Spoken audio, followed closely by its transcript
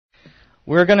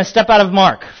We're going to step out of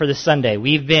Mark for this Sunday.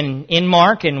 We've been in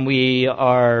Mark, and we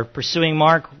are pursuing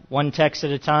Mark one text at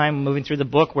a time, moving through the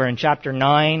book. We're in chapter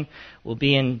 9. We'll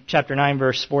be in chapter 9,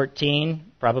 verse 14,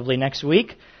 probably next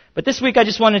week. But this week I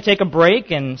just want to take a break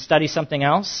and study something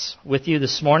else with you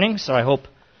this morning, so I hope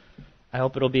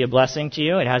it'll be a blessing to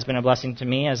you. It has been a blessing to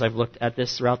me as I've looked at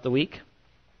this throughout the week.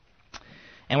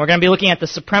 And we're going to be looking at the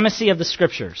supremacy of the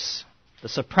Scriptures. The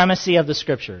supremacy of the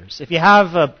Scriptures. If you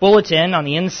have a bulletin on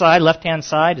the inside, left-hand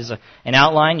side, is an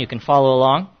outline. You can follow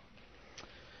along.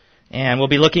 And we'll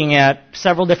be looking at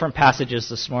several different passages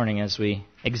this morning as we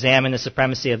examine the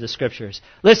supremacy of the Scriptures.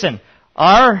 Listen,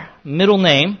 our middle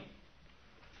name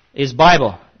is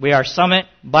Bible. We are Summit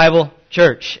Bible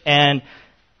Church. And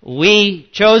we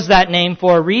chose that name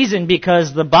for a reason,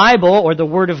 because the Bible, or the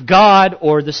Word of God,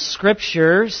 or the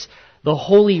Scriptures, the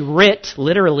Holy Writ,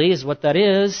 literally is what that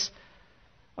is,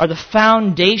 are the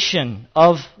foundation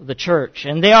of the church.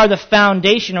 And they are the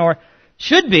foundation, or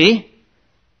should be,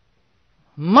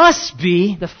 must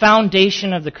be, the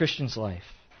foundation of the Christian's life.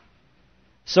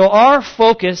 So our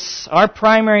focus, our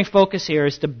primary focus here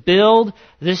is to build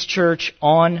this church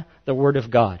on the Word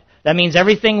of God. That means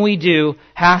everything we do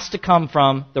has to come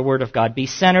from the Word of God. Be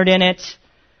centered in it,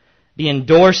 be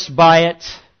endorsed by it,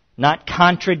 not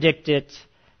contradict it.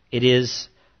 It is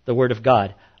the Word of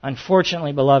God.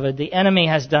 Unfortunately, beloved, the enemy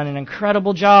has done an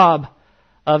incredible job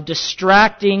of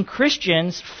distracting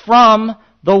Christians from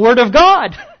the Word of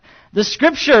God, the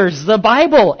Scriptures, the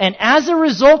Bible. And as a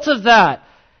result of that,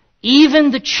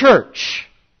 even the church.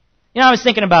 I was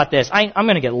thinking about this. I'm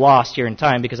going to get lost here in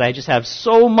time because I just have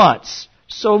so much.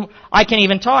 I can't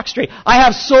even talk straight. I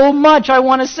have so much I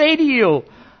want to say to you.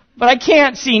 But I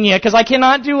can't, Senior, because I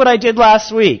cannot do what I did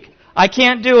last week. I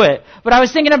can't do it. But I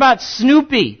was thinking about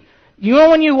Snoopy. You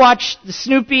know when you watch the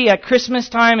Snoopy at Christmas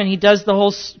time and he does the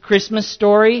whole Christmas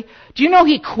story? Do you know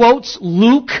he quotes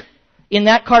Luke in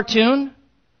that cartoon?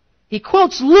 He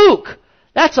quotes Luke.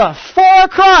 That's a far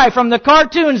cry from the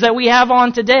cartoons that we have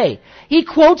on today. He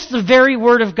quotes the very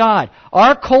Word of God.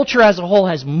 Our culture as a whole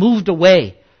has moved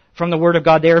away from the Word of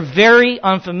God. They are very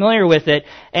unfamiliar with it.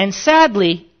 And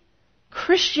sadly,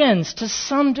 Christians, to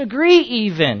some degree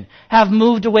even, have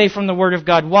moved away from the Word of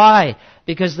God. Why?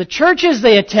 Because the churches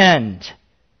they attend,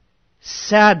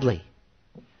 sadly,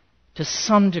 to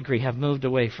some degree, have moved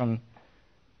away from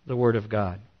the Word of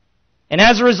God. And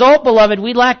as a result, beloved,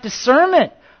 we lack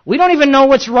discernment. We don't even know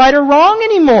what's right or wrong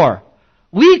anymore.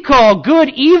 We call good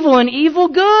evil and evil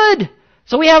good.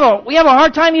 So we have a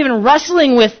hard time even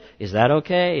wrestling with, is that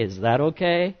okay? Is that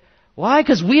okay? Why?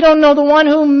 Because we don't know the one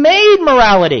who made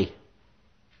morality,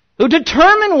 who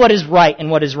determined what is right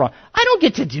and what is wrong. I don't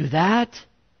get to do that.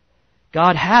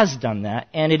 God has done that,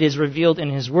 and it is revealed in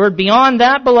His Word. Beyond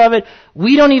that, beloved,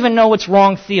 we don't even know what's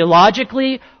wrong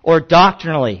theologically or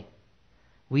doctrinally.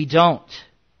 We don't.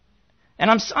 And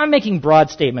I'm making broad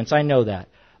statements, I know that.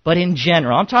 But in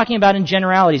general, I'm talking about in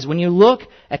generalities. When you look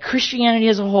at Christianity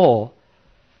as a whole,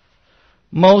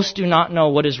 most do not know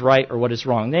what is right or what is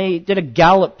wrong. They did a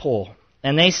Gallup poll,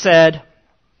 and they said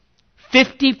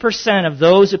 50% of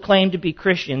those who claim to be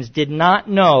Christians did not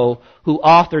know who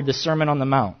authored the Sermon on the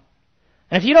Mount.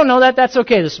 And if you don't know that, that's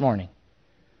okay this morning.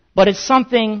 But it's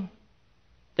something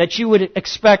that you would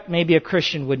expect maybe a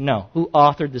Christian would know, who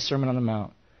authored the Sermon on the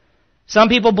Mount. Some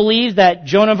people believe that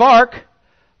Joan of Arc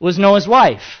was Noah's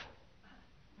wife.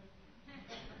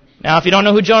 Now, if you don't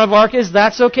know who Joan of Arc is,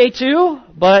 that's okay too,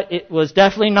 but it was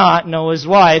definitely not Noah's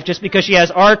wife, just because she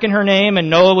has Ark in her name and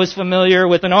Noah was familiar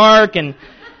with an ark, and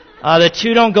the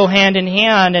two don't go hand in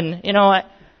hand. And,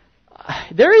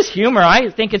 there is humor.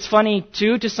 I think it's funny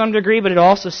too to some degree, but it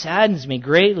also saddens me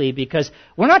greatly because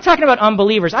we're not talking about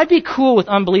unbelievers. I'd be cool with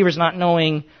unbelievers not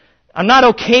knowing. I'm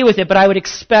not okay with it, but I would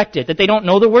expect it. That they don't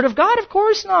know the Word of God? Of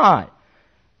course not.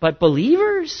 But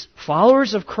believers,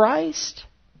 followers of Christ,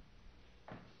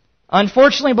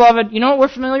 unfortunately, beloved, you know what we're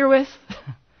familiar with?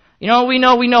 We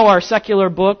know our secular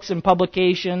books and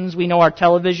publications. We know our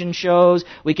television shows.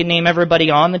 We can name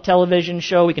everybody on the television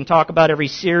show. We can talk about every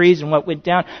series and what went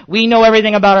down. We know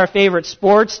everything about our favorite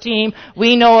sports team.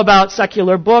 We know about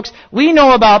secular books. We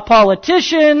know about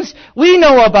politicians. We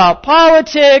know about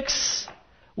politics.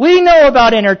 We know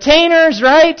about entertainers,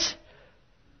 right?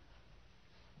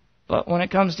 But when it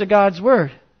comes to God's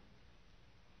Word,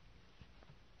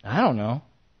 I don't know.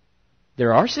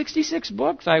 There are 66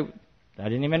 books. I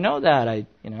didn't even know that.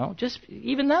 Just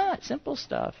even that, simple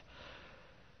stuff.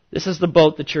 This is the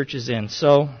boat the church is in.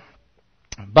 So,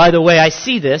 by the way, I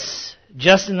see this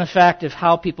just in the fact of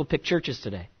how people pick churches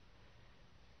today.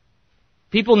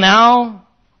 People now,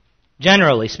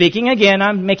 generally speaking, again,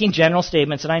 I'm making general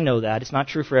statements and I know that. It's not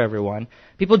true for everyone.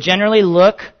 People generally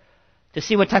look to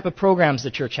see what type of programs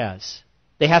the church has.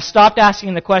 They have stopped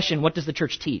asking the question, what does the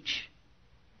church teach?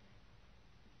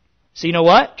 So you know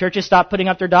what? Churches stop putting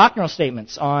up their doctrinal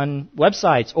statements on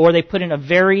websites, or they put in a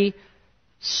very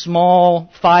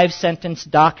small 5-sentence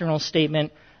doctrinal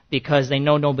statement because they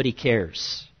know nobody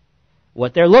cares.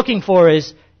 What they're looking for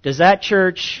is, will that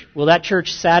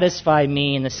church satisfy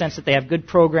me in the sense that they have good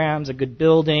programs, a good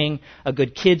building, a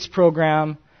good kids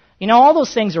program? You know, all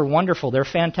those things are wonderful. They're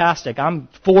fantastic. I'm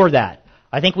for that.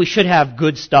 I think we should have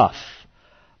good stuff.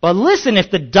 But listen,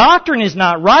 if the doctrine is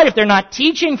not right, if they're not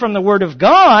teaching from the Word of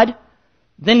God,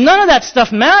 then none of that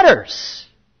stuff matters.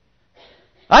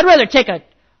 I'd rather take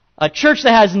a church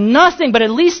that has nothing, but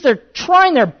at least they're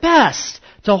trying their best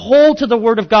to hold to the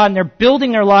Word of God and they're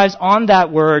building their lives on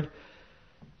that Word.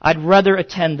 I'd rather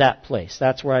attend that place.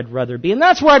 That's where I'd rather be. And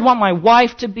that's where I'd want my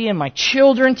wife to be and my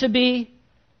children to be.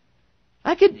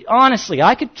 I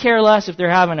could care less if they're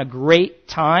having a great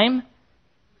time,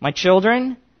 my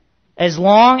children, as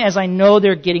long as I know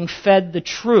they're getting fed the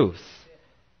truth.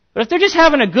 But if they're just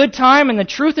having a good time and the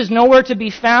truth is nowhere to be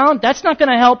found, that's not going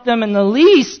to help them in the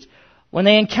least when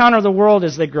they encounter the world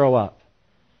as they grow up.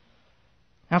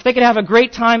 Now, if they could have a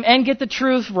great time and get the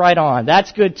truth, right on.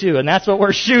 That's good too, and that's what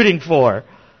we're shooting for.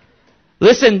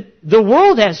 Listen, the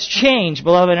world has changed,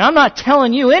 beloved, and I'm not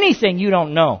telling you anything you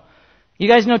don't know. You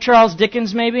guys know Charles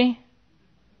Dickens, maybe?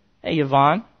 Hey,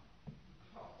 Yvonne.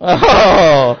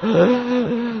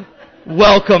 Oh,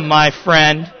 welcome, my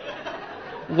friend.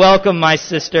 Welcome, my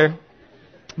sister.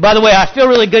 By the way, I feel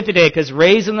really good today because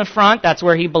Ray's in the front. That's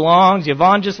where he belongs.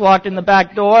 Yvonne just walked in the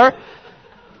back door.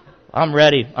 I'm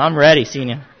ready,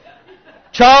 Senior.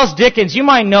 Charles Dickens, you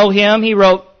might know him. He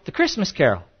wrote The Christmas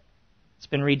Carol. It's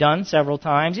been redone several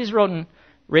times. He's written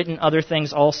other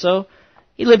things also.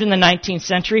 He lived in the 19th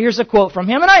century. Here's a quote from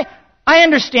him. And I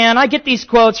understand. I get these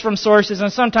quotes from sources,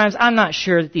 and sometimes I'm not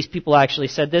sure that these people actually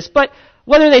said this. But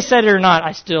whether they said it or not,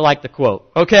 I still like the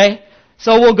quote. Okay?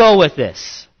 So we'll go with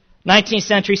this. 19th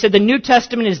century, he said, the New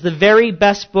Testament is the very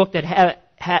best book that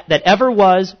ever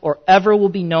was or ever will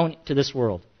be known to this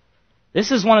world.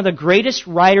 This is one of the greatest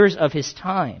writers of his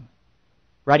time,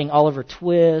 writing Oliver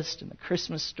Twist and The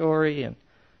Christmas Story and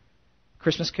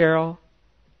Christmas Carol.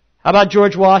 How about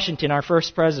George Washington, our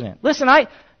first president? Listen,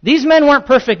 these men weren't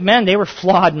perfect men. They were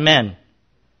flawed men.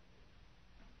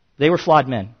 They were flawed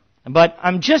men. But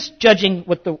I'm just judging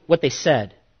what they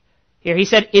said. Here he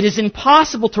said, it is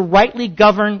impossible to rightly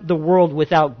govern the world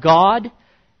without God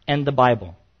and the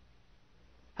Bible.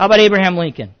 How about Abraham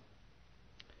Lincoln?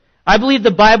 I believe the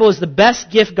Bible is the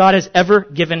best gift God has ever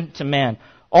given to man.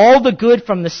 All the good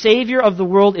from the Savior of the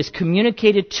world is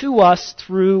communicated to us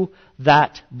through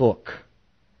that book.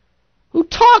 Who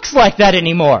talks like that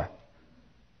anymore?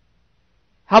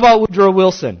 How about Woodrow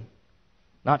Wilson?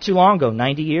 Not too long ago,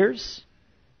 90 years,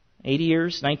 80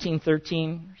 years,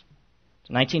 1913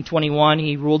 to 1921,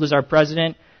 he ruled as our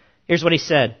president. Here's what he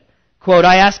said. Quote,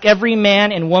 I ask every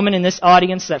man and woman in this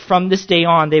audience that from this day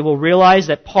on they will realize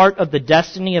that part of the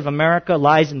destiny of America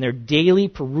lies in their daily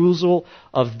perusal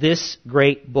of this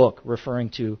great book,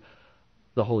 referring to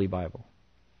the Holy Bible.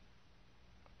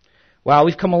 Wow,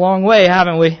 we've come a long way,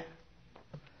 haven't we?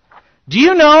 Do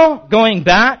you know, going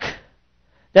back,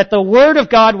 that the Word of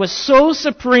God was so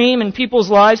supreme in people's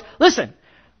lives? Listen,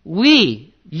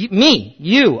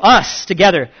 us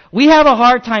together, we have a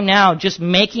hard time now just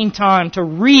making time to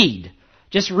read.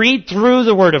 Just read through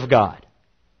the Word of God.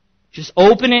 Just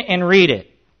open it and read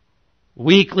it.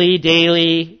 Weekly,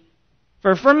 daily.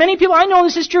 For many people, I know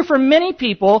this is true, for many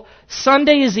people,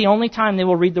 Sunday is the only time they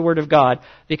will read the Word of God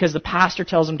because the pastor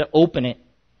tells them to open it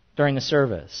during the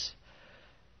service.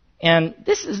 And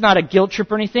this is not a guilt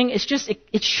trip or anything. It's just,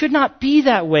 it should not be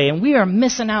that way. And we are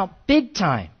missing out big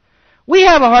time. We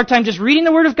have a hard time just reading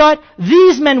the Word of God.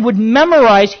 These men would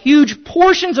memorize huge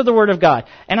portions of the Word of God.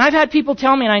 And I've had people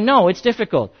tell me, and I know it's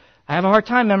difficult. I have a hard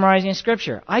time memorizing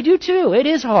Scripture. I do too. It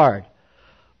is hard.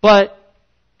 But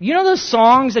you know those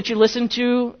songs that you listen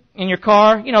to in your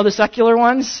car? You know, the secular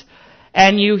ones?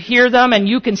 And you hear them and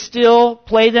you can still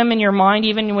play them in your mind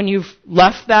even when you've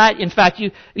left that. In fact,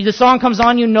 the song comes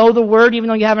on, you know the word even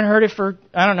though you haven't heard it for,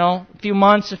 a few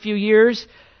months, a few years.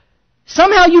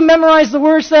 Somehow you memorize the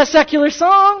words to that secular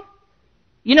song.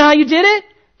 You know how you did it?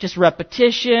 Just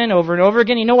repetition over and over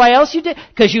again. You know why else you did?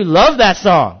 Because you love that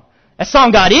song. That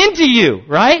song got into you,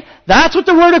 right? That's what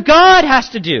the Word of God has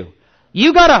to do.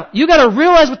 You gotta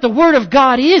realize what the Word of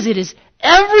God is. It is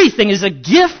everything. It is a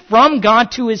gift from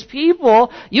God to His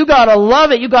people. You gotta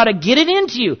love it. You gotta get it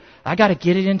into you. I gotta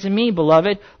get it into me,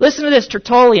 beloved. Listen to this,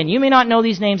 Tertullian. You may not know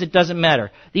these names. It doesn't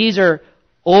matter. These are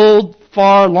old,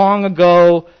 far, long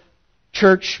ago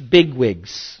church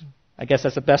bigwigs. I guess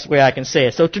that's the best way I can say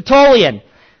it. So Tertullian,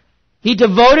 he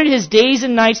devoted his days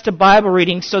and nights to Bible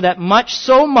reading so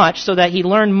much so that he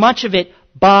learned much of it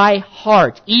by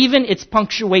heart, even its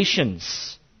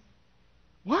punctuations.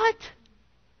 What?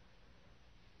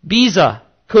 Beza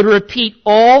could repeat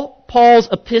all Paul's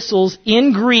epistles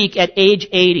in Greek at age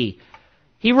 80.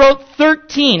 He wrote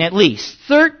 13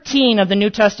 of the New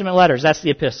Testament letters. That's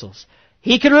the epistles.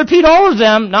 He could repeat all of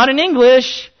them, not in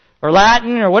English or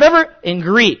Latin or whatever, in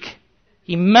Greek.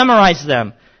 He memorized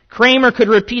them. Kramer could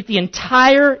repeat the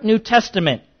entire New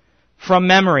Testament from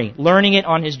memory, learning it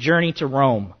on his journey to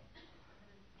Rome.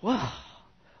 Wow.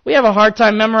 We have a hard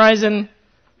time memorizing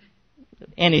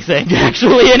anything,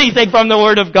 actually, anything from the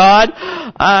Word of God.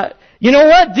 You know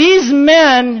what? These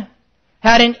men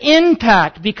had an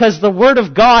impact because the Word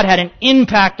of God had an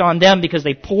impact on them because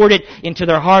they poured it into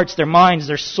their hearts, their minds,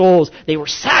 their souls. They were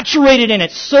saturated in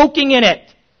it, soaking in it.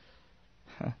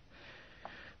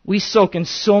 We soak in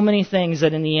so many things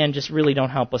that in the end just really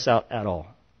don't help us out at all.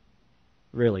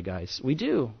 Really, guys. We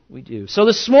do. So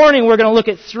this morning we're going to look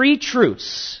at 3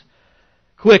 truths.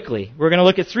 Quickly. We're going to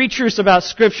look at 3 truths about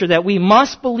Scripture that we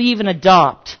must believe and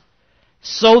adopt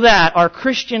so that our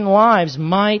Christian lives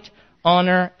might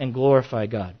honor and glorify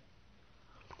God.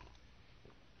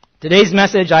 Today's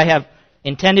message, I have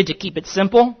intended to keep it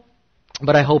simple,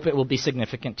 but I hope it will be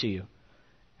significant to you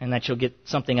and that you'll get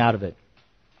something out of it.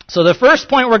 So the first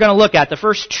point we're going to look at, the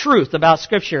first truth about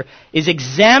Scripture, is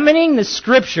examining the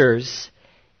Scriptures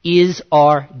is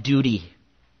our duty.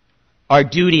 Our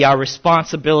duty, our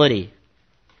responsibility.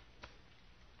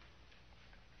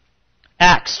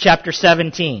 Acts chapter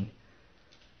 17.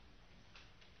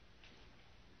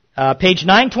 Page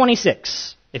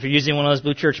 926, if you're using one of those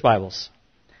Blue Church Bibles.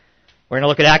 We're going to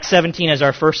look at Acts 17 as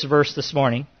our first verse this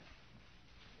morning.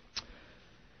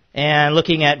 And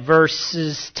looking at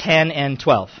verses 10 and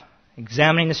 12.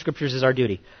 Examining the Scriptures is our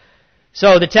duty.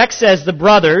 So the text says, the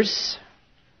brothers,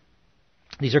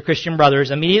 these are Christian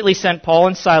brothers, immediately sent Paul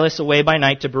and Silas away by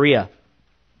night to Berea.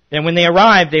 And when they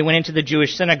arrived, they went into the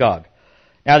Jewish synagogue.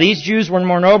 Now these Jews were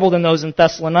more noble than those in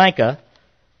Thessalonica.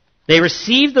 They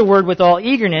received the word with all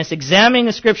eagerness, examining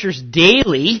the Scriptures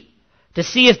daily to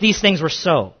see if these things were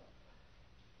so.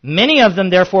 Many of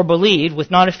them therefore believed, with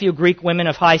not a few Greek women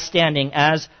of high standing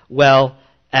as well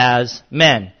as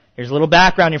men. Here's a little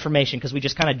background information because we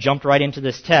just kind of jumped right into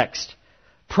this text.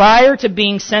 Prior to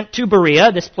being sent to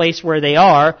Berea, this place where they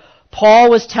are, Paul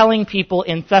was telling people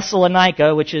in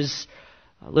Thessalonica, which is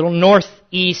a little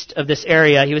northeast of this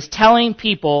area, he was telling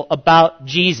people about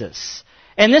Jesus.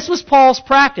 And this was Paul's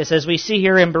practice, as we see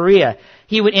here in Berea.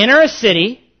 He would enter a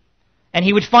city, and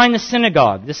he would find the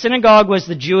synagogue. The synagogue was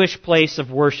the Jewish place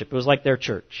of worship. It was like their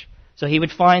church. So he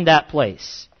would find that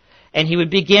place. And he would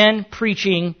begin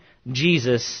preaching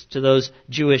Jesus to those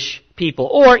Jewish people,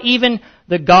 or even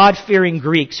the God-fearing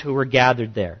Greeks who were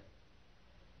gathered there.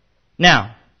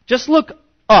 Now, just look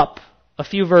up a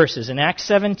few verses in Acts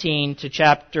 17 to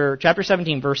chapter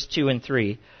 17, verse 2 and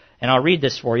 3. And I'll read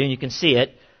this for you, and you can see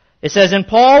it. It says, and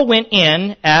Paul went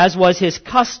in, as was his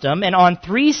custom, and on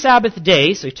 3 Sabbath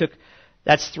days, so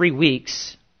that's 3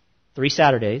 weeks, 3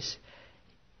 Saturdays,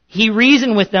 he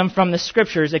reasoned with them from the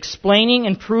Scriptures, explaining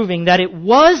and proving that it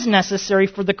was necessary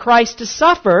for the Christ to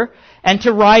suffer and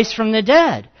to rise from the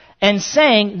dead, and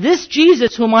saying, this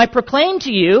Jesus whom I proclaim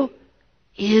to you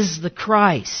is the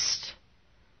Christ.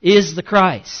 Is the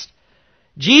Christ.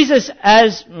 Jesus,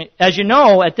 as you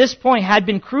know, at this point had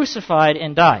been crucified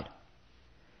and died.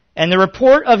 And the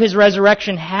report of his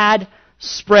resurrection had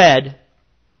spread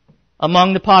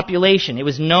among the population. It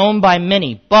was known by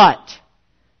many, but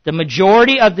the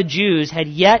majority of the Jews had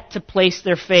yet to place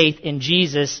their faith in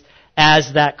Jesus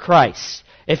as that Christ.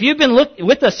 If you've been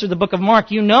with us through the book of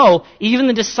Mark, you know even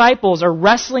the disciples are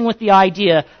wrestling with the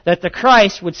idea that the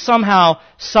Christ would somehow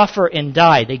suffer and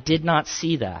die. They did not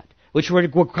see that, which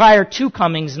would require 2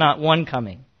 comings, not 1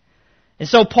 coming. And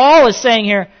so Paul is saying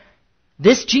here,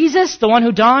 this Jesus, the one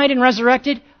who died and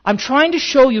resurrected, I'm trying to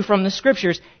show you from the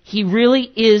Scriptures, he really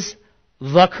is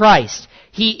the Christ.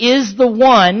 He is the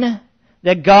one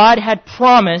that God had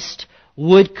promised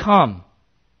would come.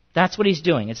 That's what he's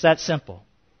doing. It's that simple.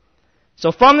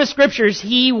 So from the Scriptures,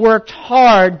 he worked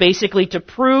hard basically to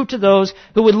prove to those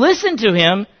who would listen to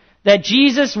him that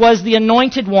Jesus was the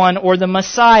anointed one or the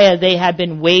Messiah they had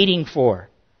been waiting for.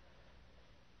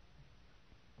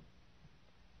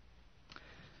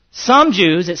 Some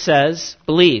Jews, it says,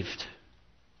 believed.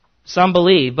 Some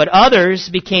believed, but others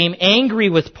became angry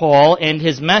with Paul and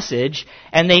his message,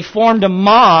 and they formed a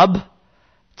mob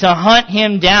to hunt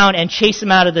him down and chase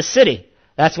him out of the city.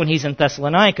 That's when he's in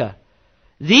Thessalonica.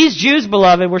 These Jews,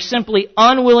 beloved, were simply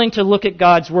unwilling to look at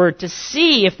God's Word to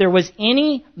see if there was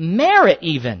any merit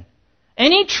even,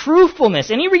 any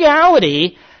truthfulness, any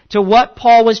reality to what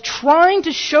Paul was trying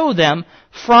to show them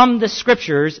from the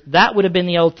Scriptures. That would have been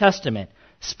the Old Testament.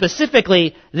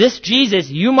 Specifically, this Jesus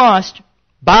you must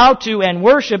bow to and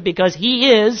worship because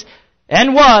He is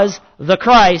and was the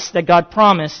Christ that God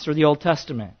promised through the Old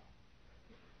Testament.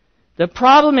 The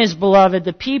problem is, beloved,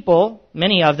 the people,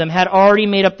 many of them, had already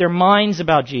made up their minds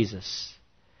about Jesus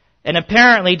and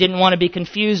apparently didn't want to be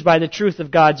confused by the truth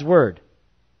of God's Word.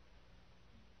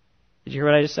 Did you hear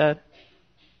what I just said?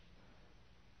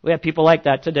 We have people like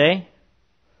that today.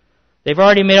 They've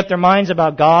already made up their minds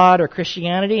about God or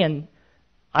Christianity, and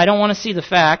I don't want to see the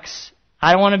facts.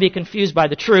 I don't want to be confused by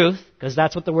the truth, because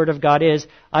that's what the Word of God is.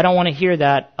 I don't want to hear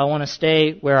that. I want to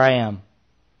stay where I am.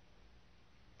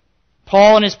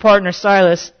 Paul and his partner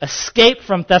Silas escaped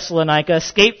from Thessalonica,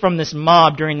 escaped from this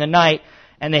mob during the night,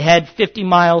 and they head 50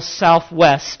 miles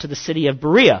southwest to the city of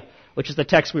Berea, which is the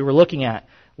text we were looking at.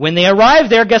 When they arrive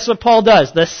there, guess what Paul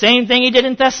does? The same thing he did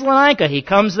in Thessalonica. He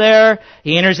comes there,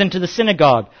 he enters into the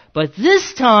synagogue. But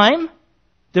this time,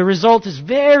 the result is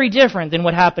very different than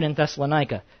what happened in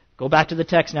Thessalonica. Go back to the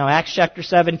text now, Acts chapter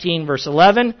 17, verse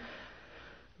 11.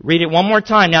 Read it one more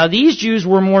time. Now these Jews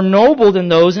were more noble than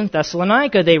those in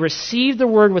Thessalonica. They received the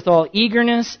word with all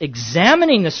eagerness,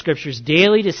 examining the Scriptures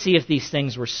daily to see if these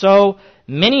things were so.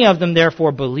 Many of them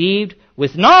therefore believed,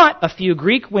 with not a few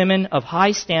Greek women of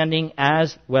high standing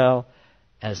as well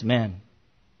as men.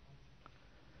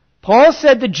 Paul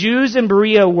said the Jews in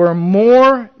Berea were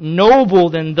more noble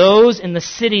than those in the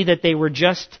city that they were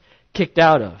just kicked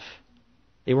out of.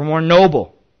 They were more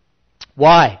noble.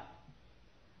 Why?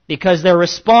 Because their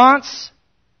response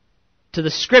to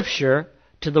the Scripture,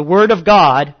 to the Word of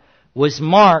God, was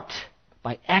marked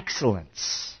by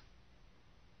excellence.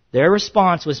 Their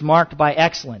response was marked by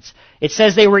excellence. It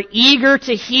says they were eager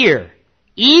to hear.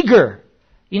 Eager.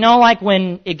 You know, like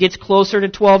when it gets closer to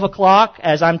 12 o'clock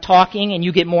as I'm talking and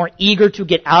you get more eager to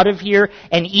get out of here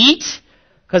and eat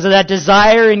because of that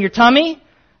desire in your tummy?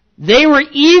 They were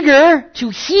eager to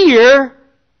hear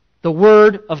the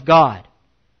Word of God.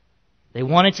 They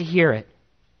wanted to hear it.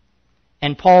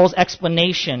 And Paul's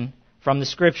explanation from the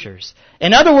Scriptures.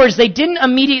 In other words, they didn't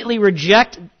immediately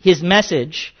reject his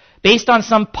message based on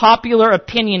some popular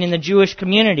opinion in the Jewish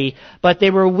community, but they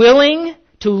were willing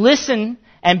to listen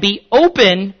and be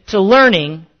open to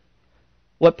learning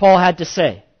what Paul had to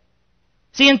say.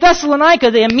 See, in Thessalonica,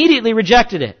 they immediately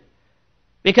rejected it.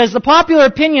 Because the popular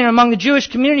opinion among the Jewish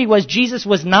community was Jesus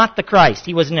was not the Christ.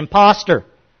 He was an imposter.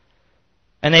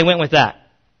 And they went with that.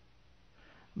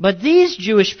 But these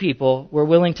Jewish people were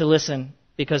willing to listen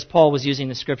because Paul was using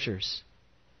the Scriptures.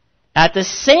 At the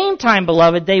same time,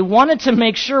 beloved, they wanted to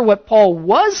make sure what Paul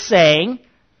was saying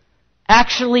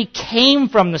actually came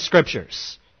from the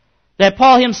Scriptures. That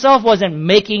Paul himself wasn't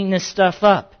making this stuff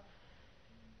up.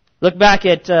 Look back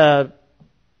at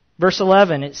verse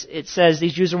 11. It says,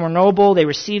 these Jews were noble, they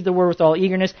received the word with all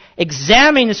eagerness,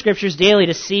 examining the Scriptures daily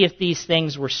to see if these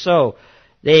things were so.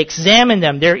 They examined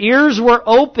them. Their ears were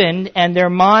opened and their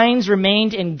minds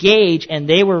remained engaged, and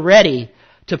they were ready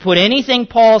to put anything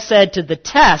Paul said to the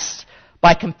test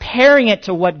by comparing it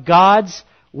to what God's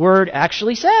Word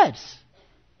actually says.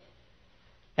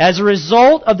 As a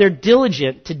result of their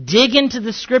diligence to dig into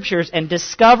the Scriptures and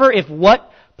discover if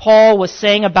what Paul was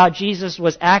saying about Jesus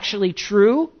was actually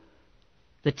true,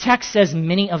 the text says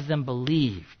many of them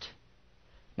believed.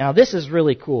 Now this is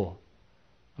really cool.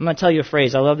 I'm going to tell you a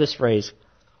phrase. I love this phrase.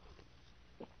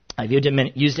 I've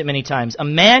used it many times. A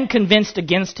man convinced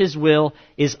against his will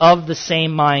is of the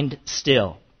same mind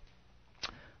still.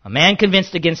 A man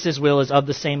convinced against his will is of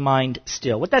the same mind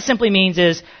still. What that simply means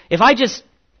is, if I just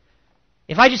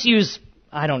use,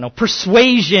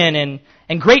 persuasion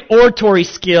and great oratory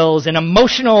skills and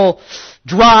emotional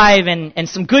drive and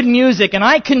some good music, and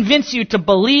I convince you to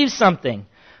believe something,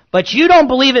 but you don't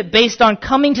believe it based on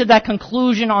coming to that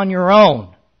conclusion on your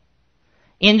own,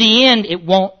 in the end, it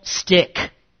won't stick.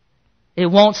 It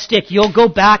won't stick. You'll go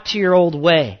back to your old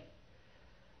way.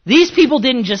 These people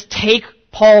didn't just take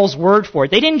Paul's word for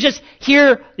it. They didn't just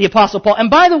hear the Apostle Paul. And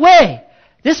by the way,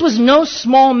 this was no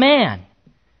small man.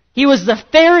 He was the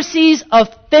Pharisees of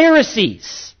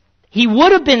Pharisees. He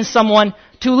would have been someone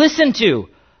to listen to.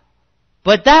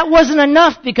 But that wasn't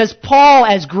enough, because Paul,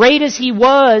 as great as he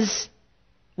was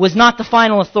not the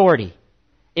final authority.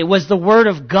 It was the Word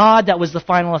of God that was the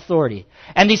final authority.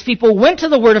 And these people went to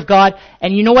the Word of God,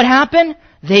 and you know what happened?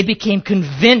 They became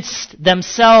convinced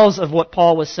themselves of what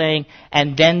Paul was saying,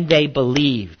 and then they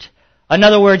believed. In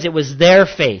other words, it was their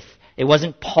faith. It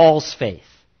wasn't Paul's faith.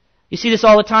 You see this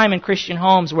all the time in Christian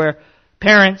homes, where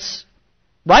parents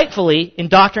rightfully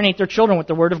indoctrinate their children with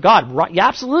the Word of God. Right, yeah,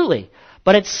 absolutely.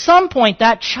 But at some point,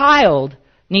 that child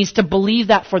needs to believe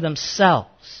that for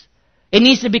themselves. It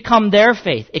needs to become their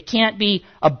faith. It can't be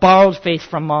a borrowed faith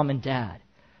from mom and dad.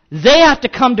 They have to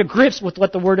come to grips with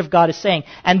what the Word of God is saying.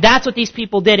 And that's what these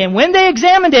people did. And when they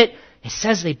examined it, it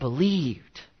says they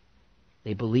believed.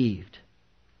 They believed.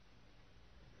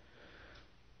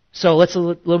 So let's a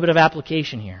little bit of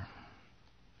application here.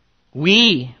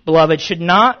 We, beloved, should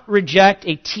not reject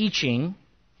a teaching.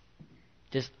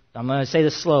 I'm going to say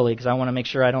this slowly because I want to make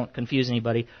sure I don't confuse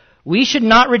anybody. We should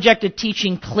not reject a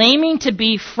teaching claiming to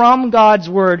be from God's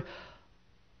Word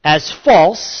as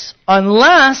false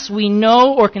unless we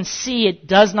know or can see it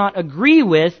does not agree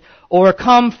with or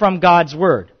come from God's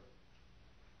Word.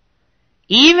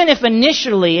 Even if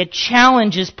initially it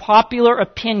challenges popular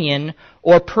opinion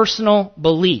or personal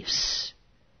beliefs,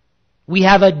 we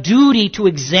have a duty to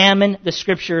examine the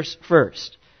Scriptures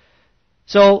first.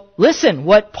 So, listen,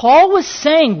 what Paul was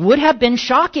saying would have been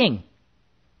shocking.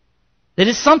 That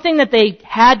is something that they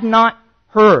had not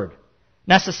heard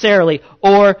necessarily,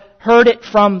 or heard it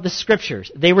from the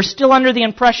Scriptures. They were still under the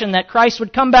impression that Christ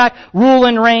would come back, rule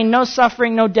and reign, no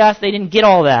suffering, no death. They didn't get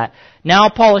all that. Now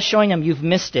Paul is showing them, you've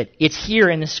missed it. It's here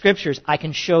in the Scriptures. I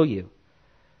can show you.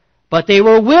 But they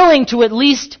were willing to at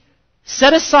least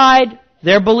set aside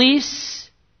their beliefs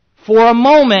for a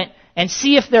moment and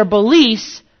see if their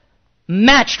beliefs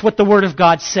matched what the Word of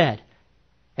God said.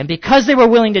 And because they were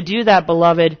willing to do that,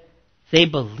 beloved, they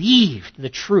believed the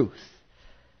truth.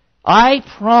 I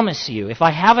promise you, if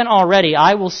I haven't already,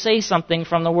 I will say something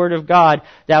from the Word of God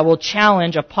that will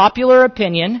challenge a popular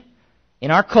opinion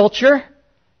in our culture,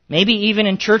 maybe even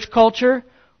in church culture,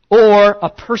 or a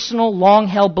personal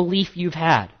long-held belief you've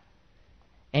had.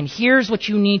 And here's what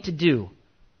you need to do.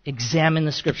 Examine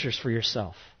the Scriptures for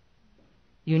yourself.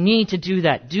 You need to do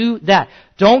that. Do that.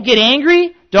 Don't get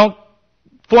angry. Don't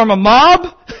form a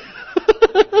mob.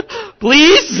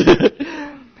 Please.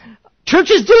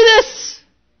 Churches do this.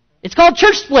 It's called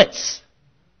church splits.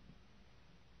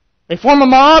 They form a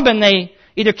mob and they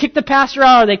either kick the pastor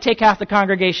out or they take half the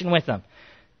congregation with them.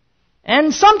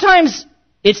 And sometimes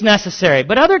it's necessary,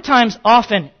 but other times,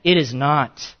 often, it is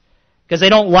not. Because they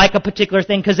don't like a particular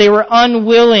thing, because they were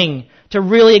unwilling to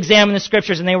really examine the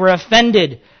Scriptures, and they were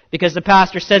offended because the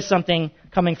pastor said something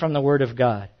coming from the Word of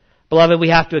God. Beloved, we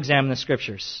have to examine the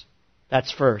Scriptures.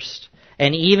 That's first.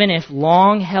 And even if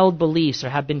long-held beliefs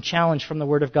have been challenged from the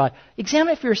Word of God,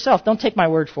 examine it for yourself. Don't take my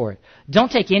word for it.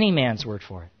 Don't take any man's word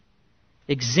for it.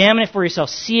 Examine it for yourself.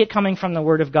 See it coming from the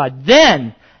Word of God.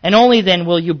 Then, and only then,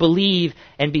 will you believe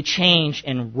and be changed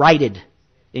and righted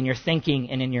in your thinking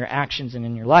and in your actions and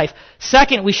in your life.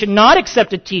 Second, we should not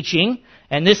accept a teaching,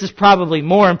 and this is probably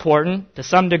more important to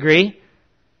some degree.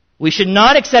 We should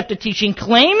not accept a teaching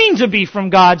claiming to be from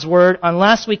God's Word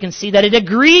unless we can see that it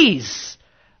agrees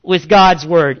with God's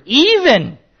Word,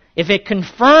 even if it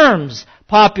confirms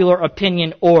popular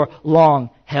opinion or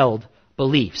long-held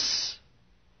beliefs.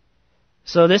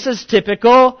 So this is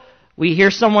typical. We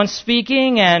hear someone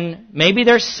speaking and maybe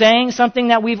they're saying something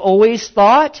that we've always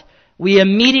thought. We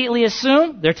immediately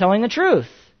assume they're telling the truth.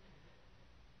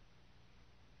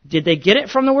 Did they get it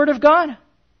from the Word of God?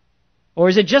 Or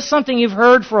is it just something you've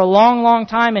heard for a long, long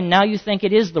time and now you think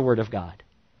it is the Word of God?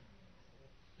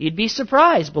 You'd be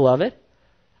surprised, beloved.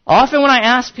 Often when I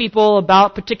ask people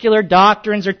about particular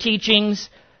doctrines or teachings,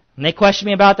 and they question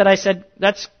me about that, I said,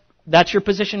 that's your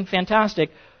position,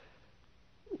 fantastic.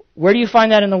 Where do you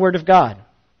find that in the Word of God?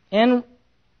 And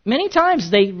many times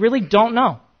they really don't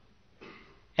know.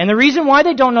 And the reason why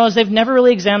they don't know is they've never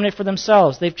really examined it for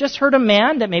themselves. They've just heard a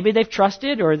man that maybe they've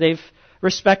trusted or they've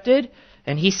respected,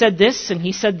 and he said this and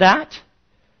he said that,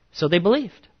 so they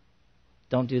believed.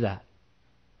 Don't do that.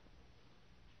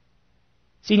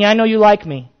 Senior, I know you like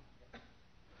me.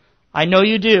 I know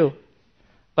you do.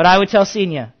 But I would tell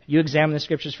Senior, you examine the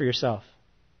Scriptures for yourself.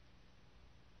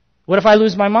 What if I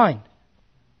lose my mind?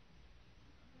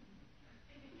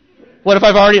 What if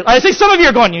I think some of you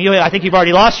are going, I think you've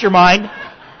already lost your mind.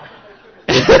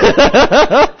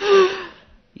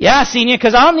 Yeah, Senior,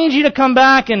 because I'll need you to come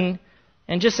back and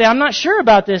just say, I'm not sure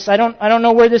about this. I don't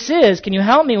know where this is. Can you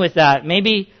help me with that?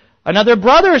 Maybe another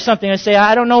brother or something and say,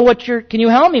 I don't know can you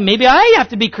help me? Maybe I have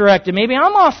to be corrected. Maybe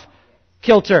I'm off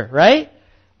kilter, right?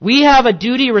 We have a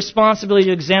duty, responsibility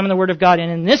to examine the Word of God.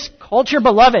 And in this culture,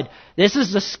 beloved, this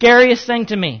is the scariest thing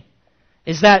to me,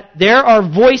 is that there are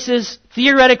voices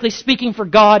theoretically speaking for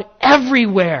God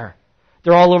everywhere.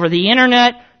 They're all over the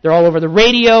internet. They're all over the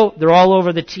radio. They're all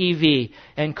over the TV.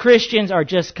 And Christians are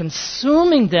just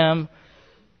consuming them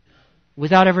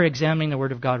without ever examining the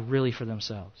Word of God really for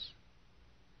themselves.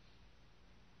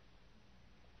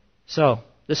 So,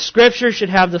 the Scripture should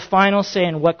have the final say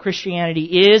in what Christianity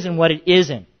is and what it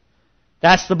isn't.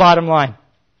 That's the bottom line.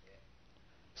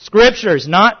 Scriptures,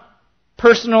 not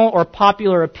personal or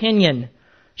popular opinion,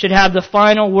 should have the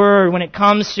final word when it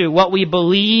comes to what we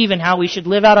believe and how we should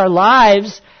live out our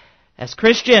lives as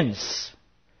Christians.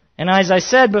 And as I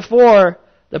said before,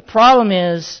 the problem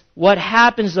is what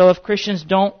happens though if Christians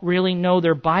don't really know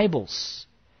their Bibles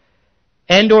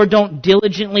and or don't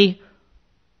diligently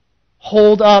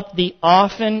hold up the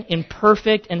often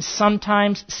imperfect and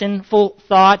sometimes sinful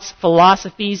thoughts,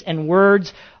 philosophies, and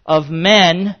words of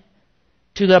men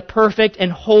to the perfect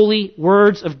and holy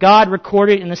words of God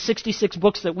recorded in the 66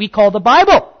 books that we call the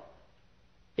Bible.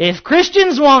 If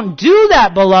Christians won't do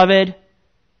that, beloved,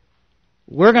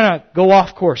 we're going to go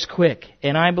off course quick.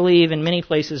 And I believe in many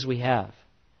places we have.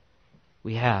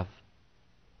 We have.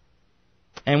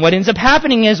 And what ends up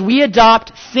happening is we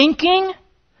adopt thinking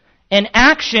and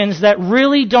actions that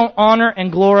really don't honor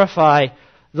and glorify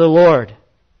the Lord.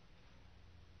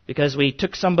 Because we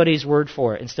took somebody's word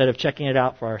for it instead of checking it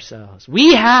out for ourselves.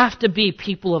 We have to be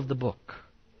people of the book.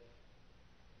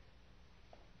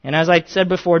 And as I said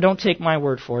before, don't take my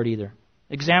word for it either.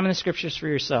 Examine the Scriptures for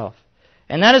yourself.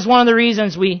 And that is one of the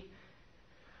reasons we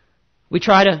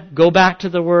try to go back to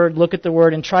the Word, look at the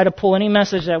Word, and try to pull any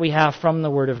message that we have from the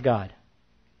Word of God.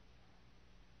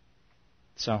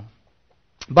 So,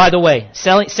 by the way,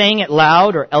 saying it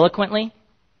loud or eloquently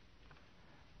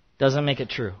doesn't make it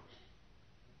true.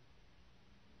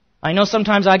 I know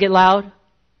sometimes I get loud.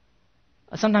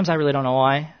 Sometimes I really don't know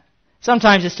why.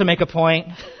 Sometimes it's to make a point.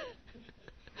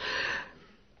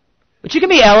 But you can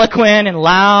be eloquent and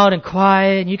loud and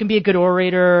quiet, and you can be a good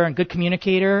orator and good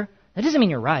communicator. That doesn't mean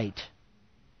you're right. Do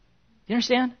you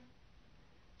understand?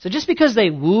 So just because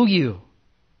they woo you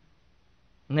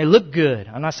and they look good,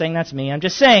 I'm not saying that's me, I'm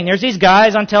just saying there's these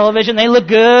guys on television, they look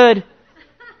good,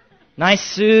 nice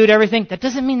suit, everything. That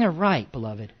doesn't mean they're right,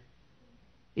 beloved.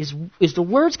 Is the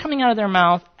words coming out of their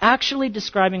mouth actually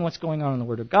describing what's going on in the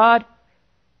Word of God,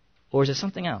 or is it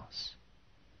something else?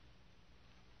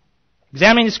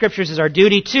 Examining the Scriptures is our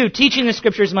duty. 2, teaching the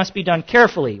Scriptures must be done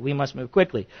carefully. We must move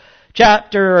quickly. 2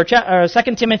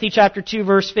 Timothy chapter 2,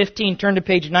 verse 15. Turn to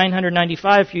page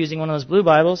 995 if you're using one of those blue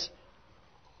Bibles.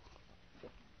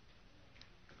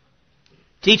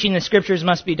 Teaching the Scriptures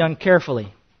must be done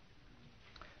carefully.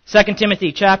 2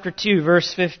 Timothy chapter 2,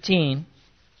 verse 15.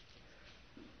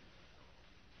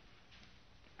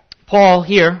 Paul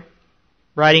here,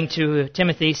 writing to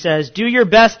Timothy, says, "Do your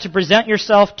best to present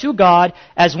yourself to God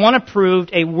as one approved,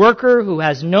 a worker who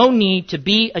has no need to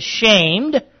be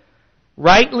ashamed,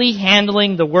 rightly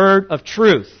handling the word of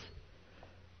truth."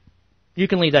 You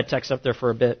can leave that text up there for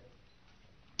a bit.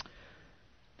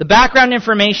 The background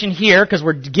information here, because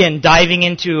we're, again, diving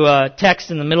into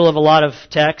text in the middle of a lot of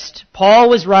text. Paul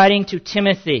was writing to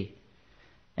Timothy.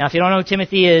 Now, if you don't know who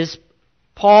Timothy is,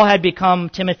 Paul had become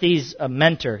Timothy's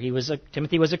mentor.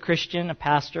 Timothy was a Christian, a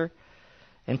pastor,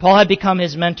 and Paul had become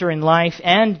his mentor in life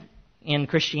and in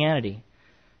Christianity.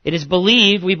 It is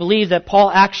believed, we believe, that Paul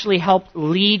actually helped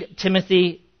lead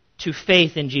Timothy to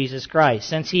faith in Jesus Christ,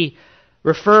 since he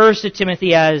refers to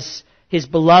Timothy as his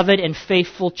beloved and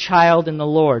faithful child in the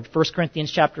Lord. 1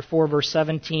 Corinthians chapter 4, verse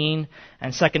 17,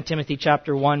 and 2 Timothy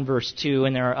chapter 1, verse 2,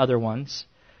 and there are other ones.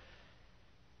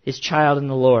 His child in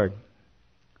the Lord.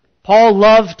 Paul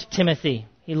loved Timothy.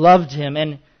 He loved him,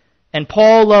 and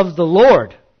Paul loved the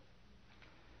Lord.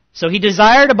 So he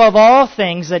desired above all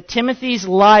things that Timothy's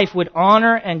life would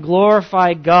honor and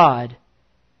glorify God,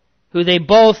 who they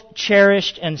both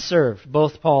cherished and served,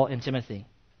 both Paul and Timothy.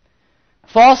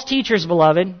 False teachers,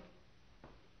 beloved,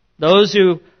 those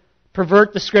who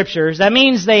pervert the Scriptures, that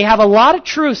means they have a lot of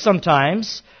truth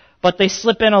sometimes, but they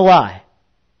slip in a lie,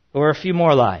 or a few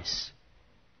more lies.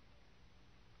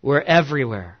 Were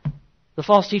everywhere. The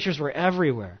false teachers were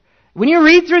everywhere. When you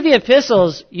read through the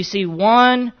epistles, you see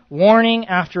one warning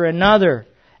after another,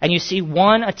 and you see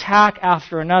one attack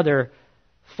after another.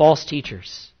 False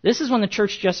teachers. This is when the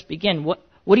church just began. What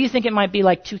do you think it might be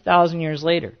like 2,000 years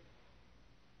later?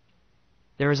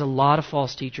 There is a lot of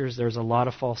false teachers. There's a lot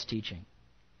of false teaching.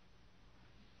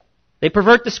 They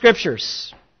pervert the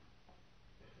Scriptures.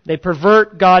 They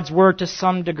pervert God's Word to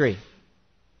some degree.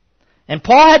 And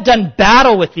Paul had done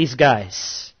battle with these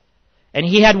guys. And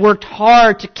he had worked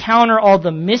hard to counter all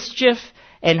the mischief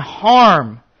and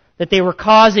harm that they were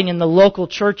causing in the local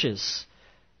churches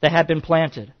that had been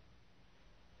planted.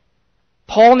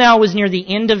 Paul now was near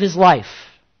the end of his life.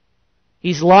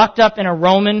 He's locked up in a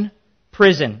Roman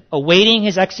prison, awaiting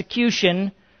his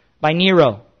execution by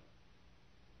Nero.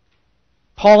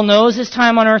 Paul knows his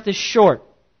time on earth is short.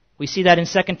 We see that in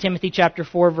 2 Timothy chapter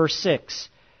 4, verse 6.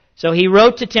 So he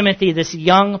wrote to Timothy, this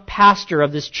young pastor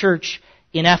of this church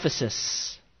in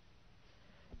Ephesus,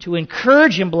 to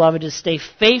encourage him, beloved, to stay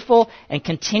faithful and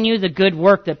continue the good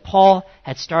work that Paul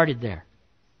had started there.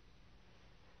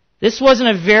 This was in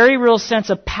a very real sense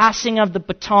a passing of the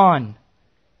baton,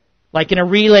 like in a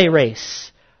relay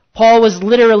race. Paul was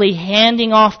literally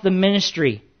handing off the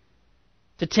ministry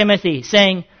to Timothy,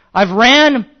 saying, I've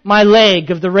ran my leg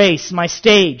of the race, my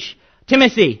stage.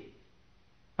 Timothy,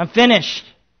 I'm finished.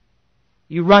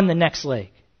 You run the next leg.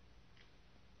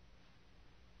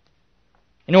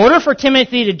 In order for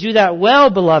Timothy to do that well,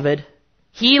 beloved,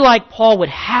 he, like Paul, would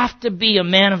have to be a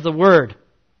man of the Word.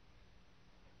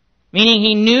 Meaning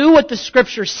he knew what the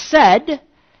Scripture said,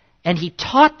 and he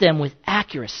taught them with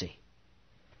accuracy.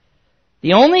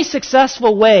 The only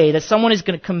successful way that someone is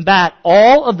going to combat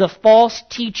all of the false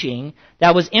teaching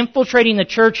that was infiltrating the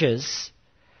churches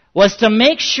was to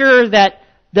make sure that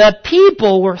the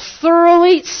people were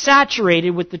thoroughly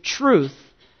saturated with the truth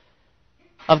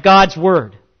of God's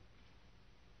Word.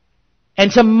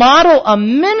 And to model a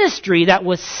ministry that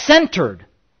was centered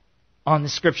on the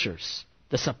Scriptures,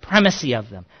 the supremacy of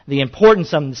them, the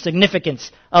importance of them, the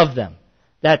significance of them.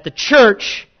 That the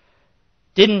church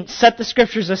didn't set the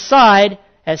Scriptures aside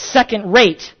as second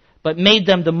rate, but made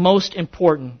them the most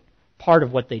important part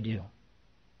of what they do.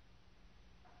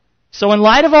 So in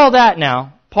light of all that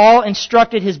now, Paul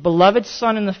instructed his beloved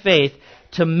son in the faith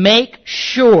to make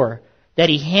sure that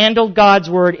he handled God's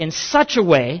Word in such a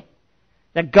way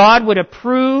that God would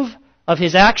approve of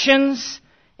his actions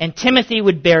and Timothy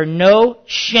would bear no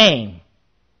shame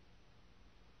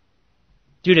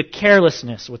due to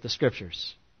carelessness with the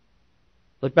Scriptures.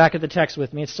 Look back at the text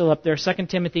with me. It's still up there. 2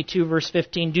 Timothy 2, verse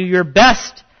 15. Do your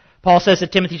best, Paul says to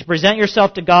Timothy, to present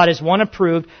yourself to God as one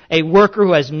approved, a worker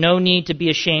who has no need to be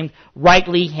ashamed,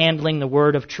 rightly handling the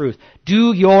word of truth.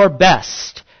 Do your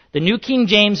best. The New King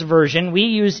James Version, we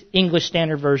use English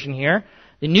Standard Version here.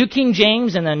 The New King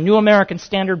James and the New American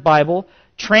Standard Bible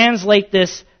translate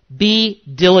this, be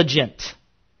diligent.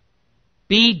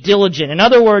 Be diligent. In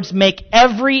other words, make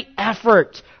every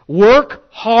effort.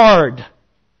 Work hard.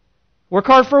 Work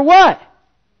hard for what?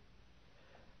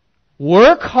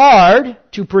 Work hard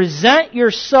to present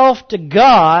yourself to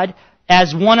God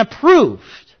as one approved.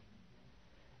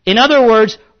 In other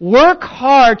words, work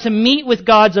hard to meet with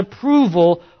God's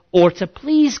approval or to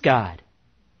please God.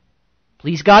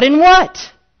 Please God in what?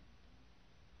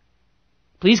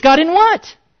 Please God in what?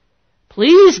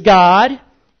 Please God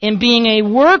in being a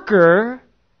worker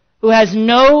who has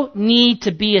no need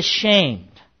to be ashamed.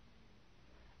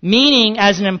 Meaning,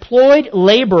 as an employed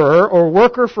laborer or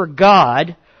worker for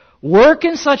God, work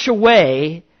in such a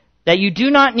way that you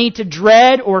do not need to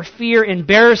dread or fear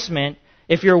embarrassment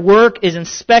if your work is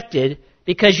inspected,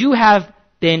 because you have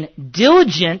been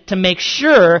diligent to make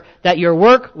sure that your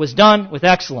work was done with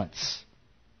excellence.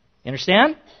 You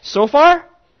understand? So far?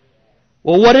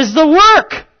 Well, what is the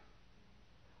work?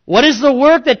 What is the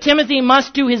work that Timothy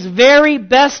must do his very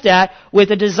best at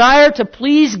with a desire to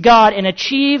please God and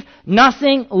achieve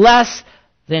nothing less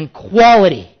than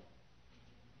quality,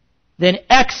 than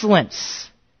excellence?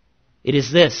 It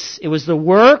is this. It was the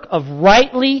work of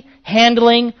rightly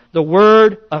handling the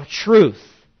word of truth.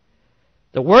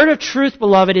 The word of truth,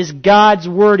 beloved, is God's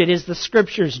word. It is the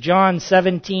Scriptures. John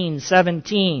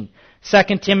 17:17,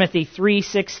 2 Timothy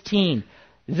 3:16.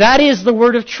 That is the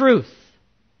word of truth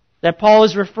that Paul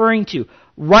is referring to.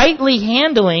 Rightly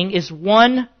handling is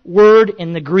one word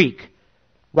in the Greek.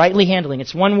 Rightly handling.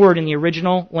 It's one word in the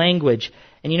original language.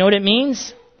 And you know what it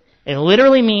means? It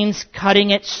literally means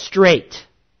cutting it straight.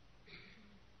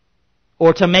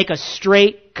 Or to make a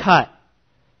straight cut.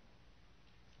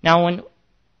 Now,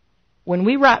 when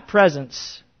we wrap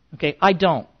presents, okay, I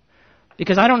don't.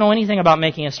 Because I don't know anything about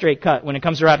making a straight cut when it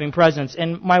comes to wrapping presents.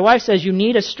 And my wife says you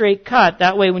need a straight cut.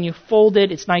 That way when you fold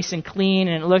it, it's nice and clean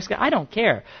and it looks good. I don't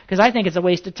care. Because I think it's a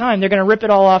waste of time. They're going to rip it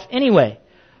all off anyway.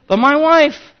 But my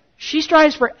wife, she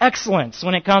strives for excellence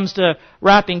when it comes to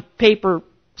wrapping paper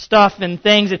stuff and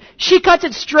things. She cuts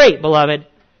it straight, beloved.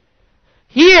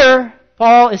 Here,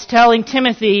 Paul is telling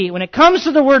Timothy, when it comes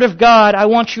to the Word of God, I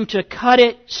want you to cut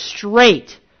it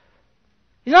straight.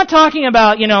 He's not talking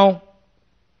about,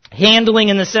 handling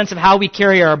in the sense of how we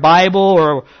carry our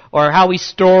Bible or how we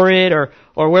store it or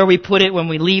where we put it when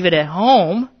we leave it at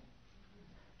home.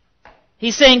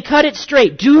 He's saying cut it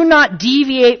straight. Do not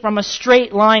deviate from a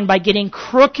straight line by getting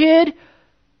crooked,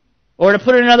 or to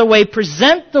put it another way,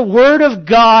 present the Word of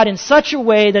God in such a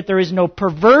way that there is no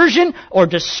perversion or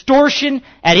distortion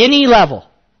at any level.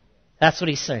 That's what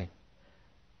he's saying.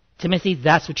 Timothy,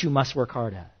 that's what you must work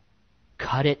hard at.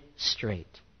 Cut it straight.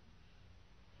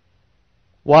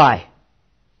 Why?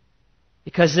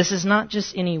 Because this is not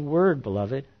just any word,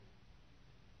 beloved.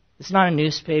 It's not a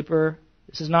newspaper.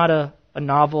 This is not a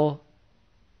novel.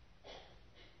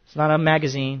 It's not a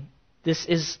magazine. This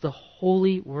is the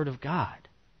holy Word of God.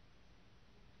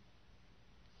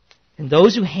 And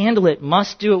those who handle it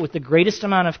must do it with the greatest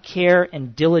amount of care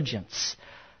and diligence.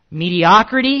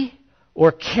 Mediocrity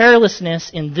or carelessness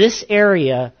in this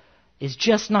area is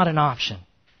just not an option.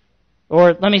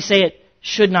 Or let me say it,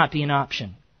 should not be an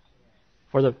option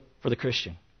for the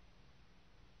Christian.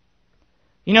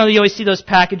 You know, you always see those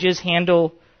packages,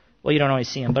 handle, well, you don't always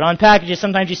see them, but on packages,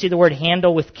 sometimes you see the word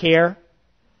handle with care.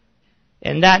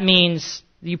 And that means,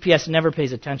 the UPS never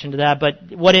pays attention to that,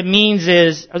 but what it means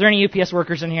is, are there any UPS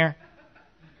workers in here?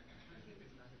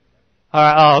 All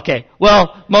right, oh, okay.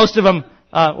 Well, most of them,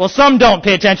 some don't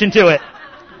pay attention to it.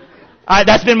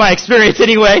 That's been my experience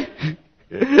anyway.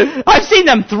 I've seen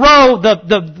them throw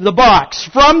the box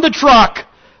from the truck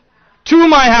to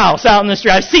my house out in the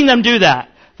street. I've seen them do that.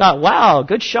 Thought, wow,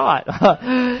 good shot.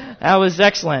 That was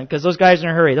excellent, because those guys are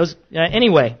in a hurry.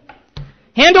 Anyway,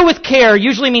 handle with care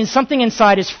usually means something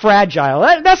inside is fragile.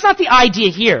 That's not the idea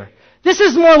here. This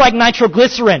is more like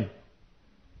nitroglycerin.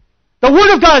 The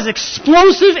Word of God is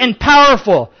explosive and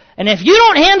powerful. And if you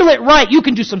don't handle it right, you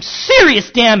can do some serious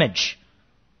damage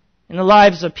in the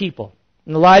lives of people,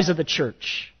 in the lives of the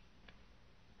church.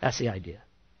 That's the idea.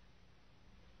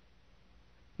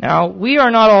 Now, we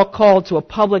are not all called to a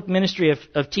public ministry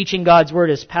of teaching God's Word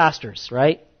as pastors,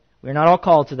 right? We're not all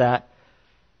called to that.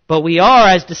 But we are,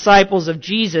 as disciples of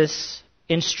Jesus,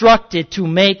 instructed to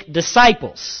make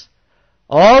disciples.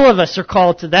 All of us are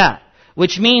called to that,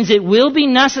 which means it will be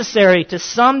necessary to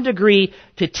some degree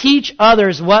to teach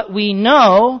others what we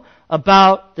know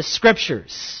about the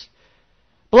Scriptures.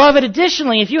 Beloved,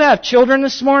 additionally, if you have children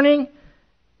this morning,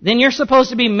 then you're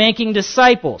supposed to be making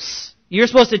disciples. You're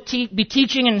supposed to be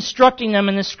teaching and instructing them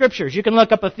in the Scriptures. You can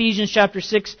look up Ephesians chapter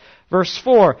 6, verse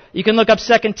 4. You can look up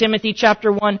 2 Timothy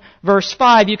chapter 1, verse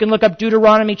 5. You can look up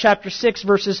Deuteronomy chapter 6,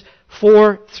 verses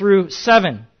 4 through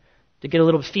 7 to get a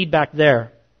little feedback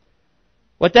there.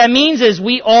 What that means is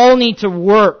we all need to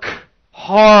work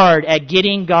hard at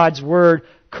getting God's Word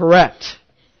correct.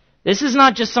 This is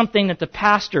not just something that the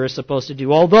pastor is supposed to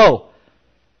do, although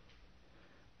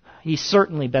he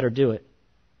certainly better do it.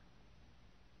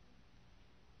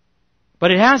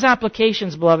 But it has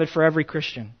applications, beloved, for every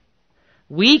Christian.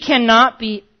 We cannot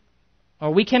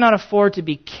afford to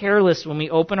be careless when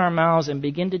we open our mouths and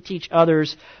begin to teach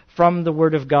others from the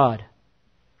Word of God.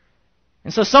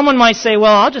 And so someone might say,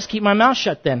 well, I'll just keep my mouth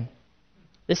shut then.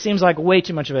 This seems like way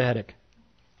too much of a headache.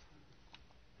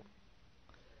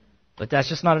 But that's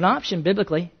just not an option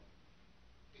biblically.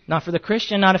 Not for the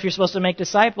Christian, not if you're supposed to make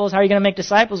disciples. How are you going to make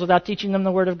disciples without teaching them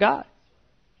the Word of God?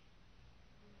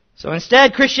 So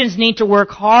instead, Christians need to work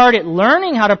hard at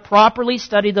learning how to properly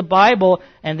study the Bible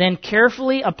and then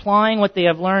carefully applying what they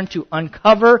have learned to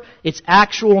uncover its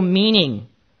actual meaning.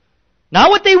 Not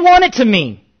what they want it to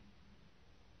mean.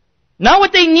 Not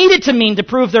what they need it to mean to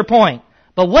prove their point,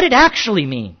 but what it actually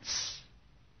means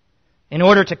in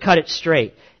order to cut it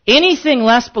straight. Anything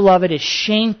less, beloved, is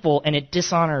shameful and it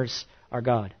dishonors our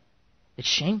God. It's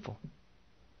shameful.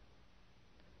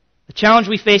 The challenge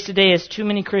we face today is too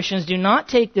many Christians do not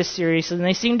take this seriously, and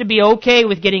they seem to be okay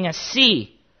with getting a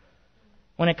C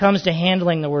when it comes to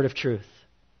handling the word of truth.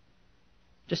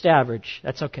 Just average.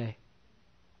 That's okay.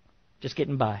 Just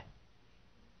getting by.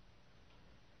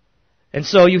 And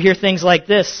so you hear things like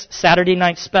this, Saturday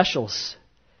night specials.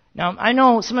 Now, I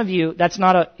know some of you,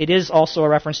 it is also a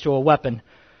reference to a weapon,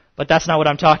 but that's not what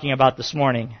I'm talking about this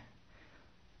morning.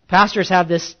 Pastors have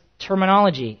this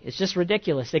terminology. It's just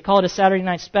ridiculous. They call it a Saturday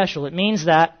night special. It means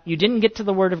that you didn't get to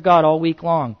the Word of God all week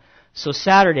long. So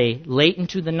Saturday, late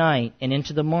into the night and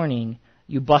into the morning,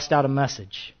 you bust out a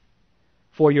message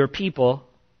for your people,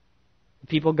 the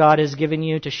people God has given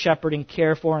you to shepherd and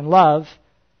care for and love,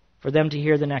 for them to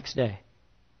hear the next day.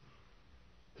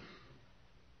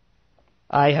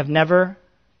 I have never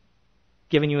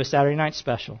given you a Saturday night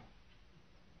special,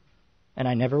 and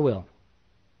I never will.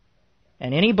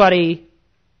 And anybody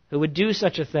who would do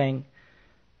such a thing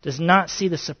does not see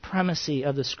the supremacy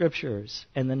of the Scriptures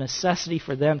and the necessity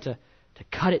for them to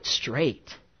cut it straight,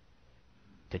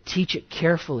 to teach it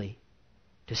carefully,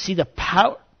 to see the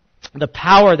power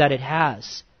that it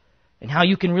has, and how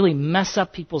you can really mess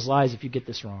up people's lives if you get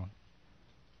this wrong.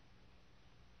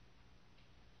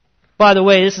 By the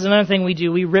way, this is another thing we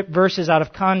do. We rip verses out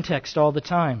of context all the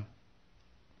time.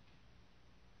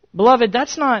 Beloved,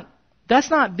 that's not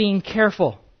being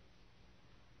careful.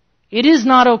 It is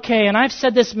not okay, and I've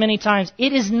said this many times,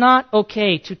 it is not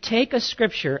okay to take a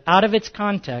Scripture out of its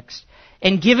context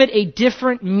and give it a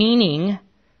different meaning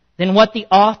than what the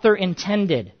author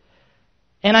intended.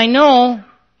 And I know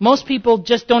most people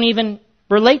just don't even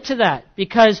relate to that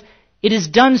because it is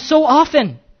done so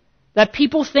often that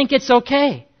people think it's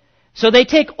okay. So they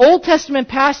take Old Testament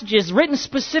passages written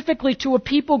specifically to a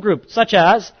people group, such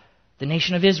as the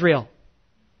nation of Israel.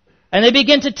 And they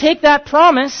begin to take that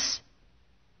promise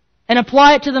and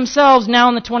apply it to themselves now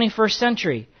in the 21st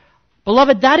century.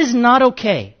 Beloved, that is not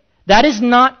okay. That is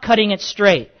not cutting it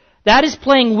straight. That is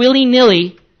playing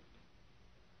willy-nilly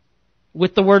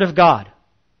with the Word of God.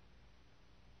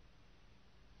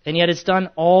 And yet it's done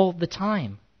all the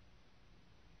time.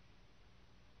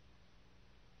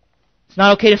 It's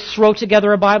not okay to throw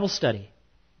together a Bible study.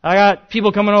 I got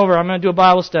people coming over. I'm going to do a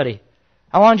Bible study.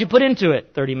 How long did you put into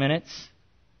it? 30 minutes.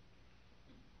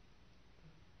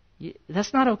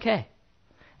 That's not okay.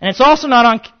 And it's also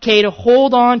not okay to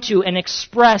hold on to and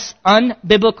express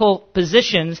unbiblical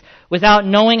positions without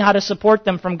knowing how to support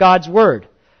them from God's Word.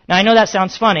 Now, I know that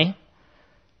sounds funny.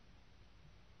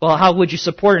 Well, how would you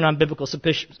support an unbiblical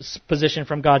position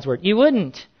from God's Word? You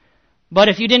wouldn't. But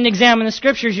if you didn't examine the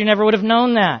Scriptures, you never would have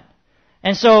known that.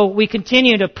 And so we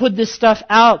continue to put this stuff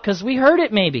out because we heard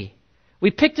it maybe. We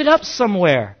picked it up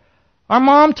somewhere. Our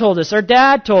mom told us. Our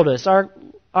dad told us.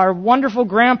 Our wonderful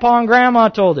grandpa and grandma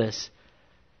told us.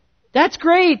 That's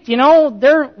great. We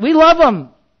love them.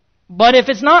 But if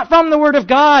it's not from the Word of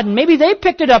God, and maybe they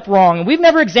picked it up wrong, and we've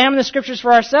never examined the Scriptures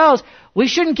for ourselves, we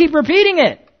shouldn't keep repeating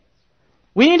it.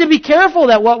 We need to be careful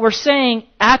that what we're saying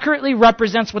accurately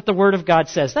represents what the Word of God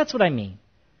says. That's what I mean.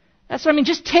 That's what I mean.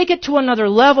 Just take it to another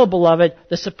level, beloved,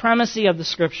 the supremacy of the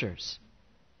Scriptures.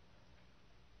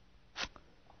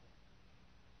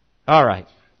 All right.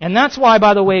 And that's why,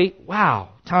 by the way,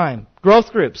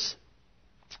 growth groups.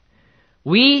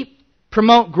 We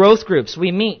promote growth groups.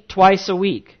 We meet twice a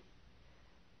week.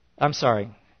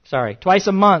 Twice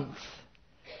a month.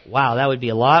 Wow, that would be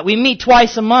a lot. We meet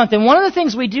twice a month. And one of the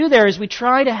things we do there is we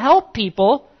try to help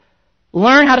people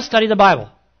learn how to study the Bible.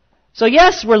 So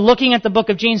yes, we're looking at the book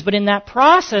of James, but in that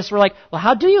process, we're like, well,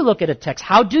 how do you look at a text?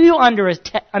 How do you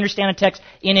understand a text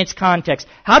in its context?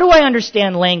 How do I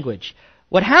understand language?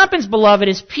 What happens, beloved,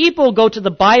 is people go to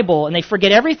the Bible and they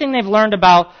forget everything they've learned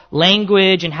about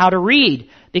language and how to read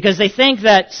because they think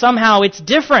that somehow it's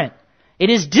different. It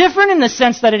is different in the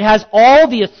sense that it has all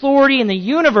the authority in the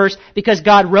universe because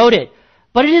God wrote it.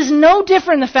 But it is no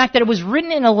different in the fact that it was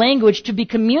written in a language to be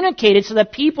communicated so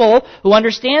that people who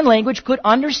understand language could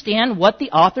understand what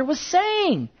the author was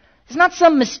saying. It's not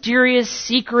some mysterious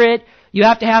secret. You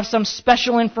have to have some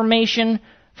special information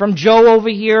from Joe over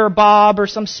here or Bob or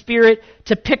some spirit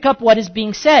to pick up what is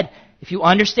being said. If you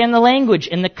understand the language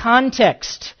and the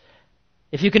context,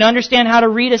 if you can understand how to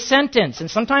read a sentence, and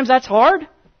sometimes that's hard,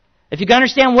 if you can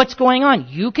understand what's going on,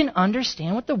 you can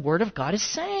understand what the Word of God is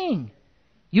saying.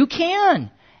 You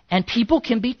can. And people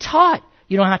can be taught.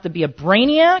 You don't have to be a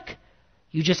brainiac.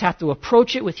 You just have to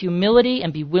approach it with humility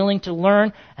and be willing to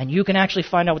learn, and you can actually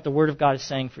find out what the Word of God is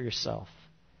saying for yourself.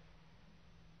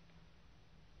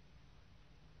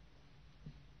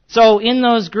 So in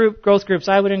those growth groups,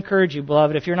 I would encourage you,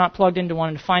 beloved, if you're not plugged into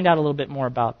one, to find out a little bit more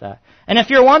about that. And if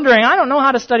you're wondering, I don't know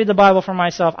how to study the Bible for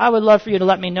myself, I would love for you to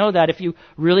let me know that if you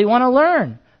really want to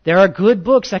learn. There are good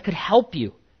books that could help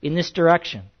you in this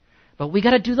direction. But we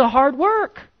got to do the hard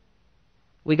work.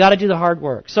 We got to do the hard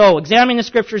work. So examining the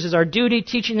Scriptures is our duty.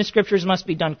 Teaching the Scriptures must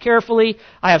be done carefully.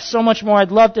 I have so much more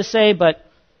I'd love to say, but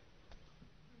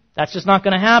that's just not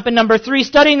going to happen. Number 3,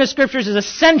 studying the Scriptures is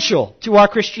essential to our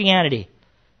Christianity.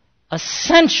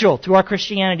 Essential to our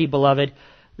Christianity, beloved.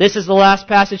 This is the last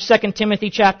passage, 2 Timothy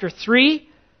chapter 3.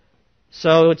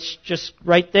 So it's just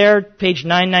right there, page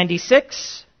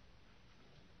 996.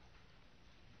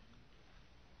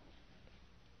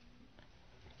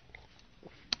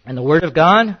 And the Word of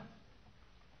God,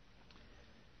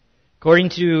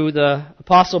 according to the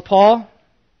Apostle Paul,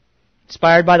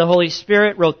 inspired by the Holy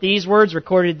Spirit, wrote these words,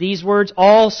 recorded these words.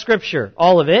 All Scripture,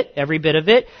 all of it, every bit of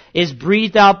it, is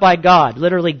breathed out by God.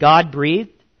 Literally, God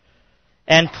breathed.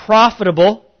 And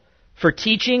profitable for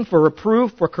teaching, for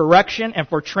reproof, for correction, and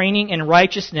for training in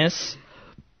righteousness,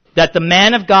 that the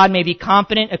man of God may be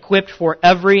competent, equipped for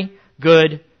every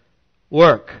good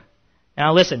work.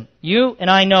 Now listen, you and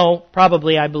I know,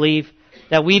 probably I believe,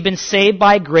 that we've been saved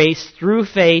by grace through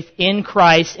faith in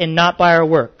Christ and not by our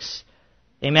works.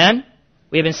 Amen?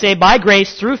 We have been saved by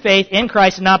grace through faith in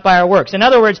Christ and not by our works. In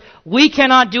other words, we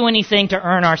cannot do anything to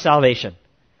earn our salvation.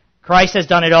 Christ has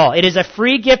done it all. It is a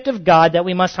free gift of God that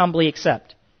we must humbly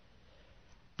accept.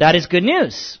 That is good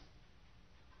news.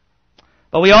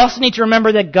 But we also need to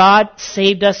remember that God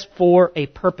saved us for a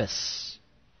purpose.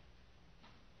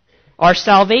 Our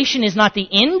salvation is not the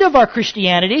end of our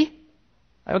Christianity.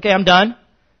 Okay, I'm done.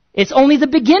 It's only the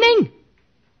beginning.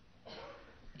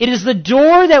 It is the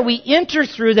door that we enter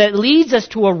through that leads us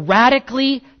to a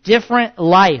radically different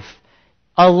life.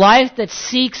 A life that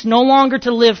seeks no longer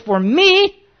to live for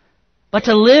me, but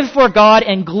to live for God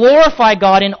and glorify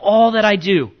God in all that I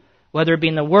do. Whether it be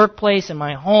in the workplace, in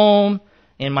my home,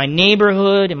 in my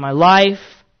neighborhood, in my life.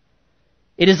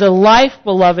 It is a life,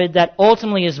 beloved, that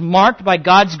ultimately is marked by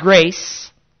God's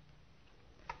grace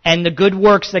and the good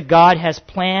works that God has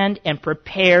planned and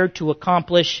prepared to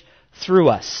accomplish through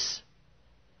us.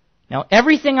 Now,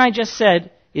 everything I just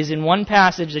said is in one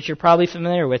passage that you're probably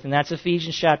familiar with, and that's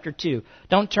Ephesians chapter 2.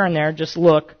 Don't turn there, just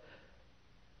look.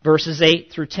 Verses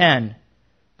 8 through 10.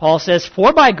 Paul says,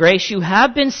 "For by grace you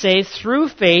have been saved through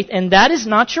faith, and that is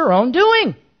not your own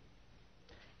doing.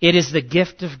 It is the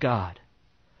gift of God,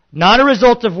 not a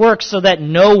result of works, so that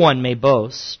no one may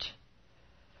boast.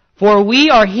 For we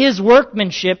are His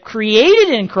workmanship, created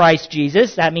in Christ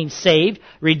Jesus," that means saved,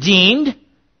 redeemed,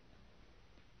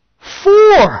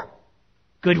 "for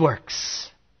good works,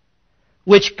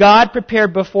 which God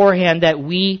prepared beforehand that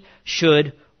we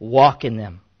should walk in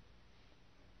them."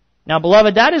 Now,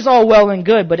 beloved, that is all well and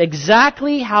good, but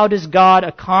exactly how does God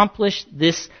accomplish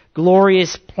this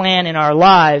glorious plan in our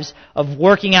lives of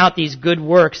working out these good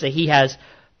works that He has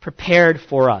prepared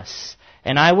for us?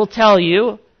 And I will tell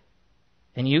you,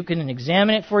 and you can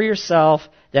examine it for yourself,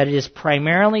 that it is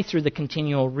primarily through the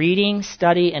continual reading,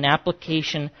 study, and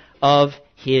application of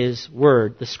His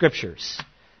Word, the Scriptures.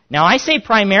 Now, I say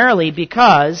primarily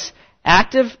because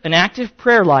an active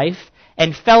prayer life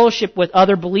and fellowship with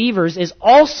other believers is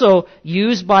also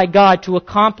used by God to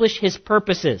accomplish His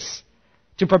purposes,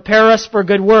 to prepare us for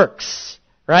good works,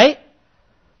 right?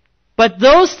 But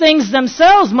those things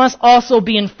themselves must also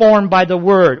be informed by the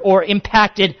Word or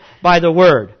impacted by the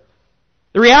Word.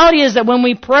 The reality is that when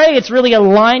we pray, it's really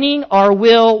aligning our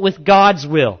will with God's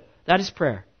will. That is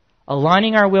prayer.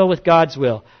 Aligning our will with God's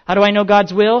will. How do I know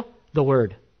God's will? The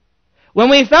Word. When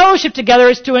we fellowship together,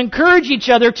 it's to encourage each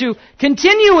other to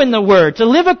continue in the Word, to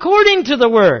live according to the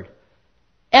Word.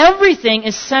 Everything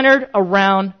is centered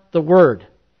around the Word.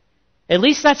 At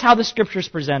least that's how the Scriptures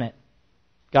present it.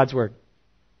 God's Word.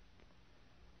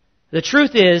 The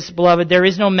truth is, beloved, there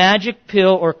is no magic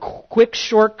pill or quick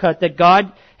shortcut that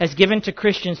God has given to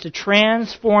Christians to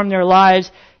transform their lives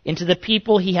into the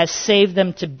people He has saved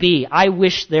them to be. I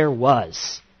wish there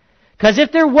was. Because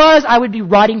if there was, I would be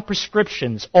writing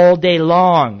prescriptions all day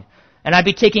long. And I'd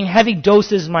be taking heavy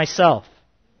doses myself.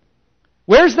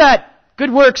 Where's that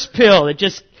good works pill?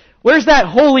 Where's that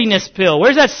holiness pill?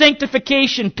 Where's that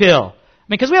sanctification pill?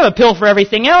 Because we have a pill for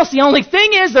everything else. The only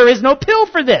thing is there is no pill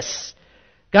for this.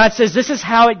 God says this is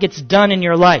how it gets done in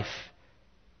your life.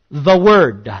 The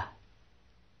Word.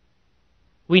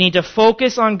 We need to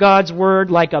focus on God's Word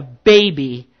like a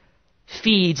baby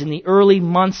feeds in the early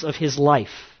months of his life.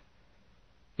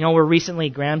 You know, we're recently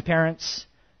grandparents,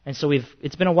 and so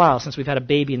it's been a while since we've had a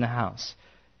baby in the house.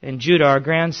 And Judah, our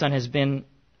grandson,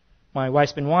 my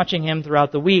wife's been watching him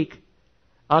throughout the week.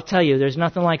 I'll tell you, there's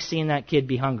nothing like seeing that kid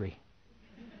be hungry.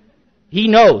 He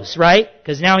knows, right?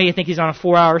 Because now he thinks he's on a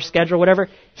 4-hour schedule or whatever.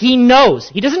 He knows.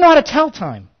 He doesn't know how to tell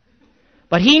time.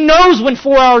 But he knows when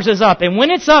 4 hours is up. And when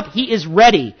it's up, he is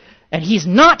ready. And he's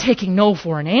not taking no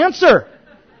for an answer.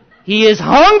 He is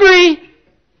hungry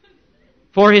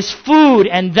for his food.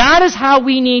 And that is how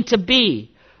we need to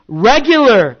be.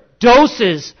 Regular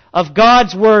doses of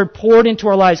God's Word poured into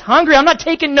our lives. Hungry. I'm not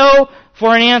taking no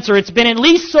for an answer. It's been at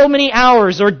least so many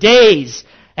hours or days,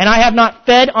 and I have not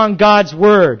fed on God's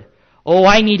Word. Oh,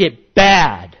 I need it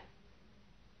bad.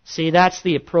 See, that's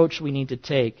the approach we need to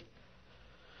take.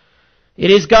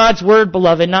 It is God's Word,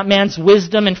 beloved, not man's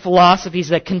wisdom and philosophies,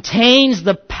 that contains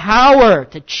the power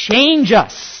to change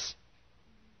us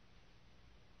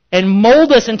and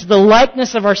mold us into the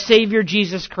likeness of our Savior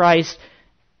Jesus Christ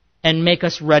and make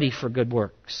us ready for good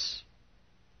works.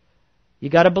 You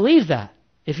got to believe that.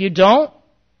 If you don't,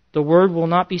 the Word will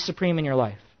not be supreme in your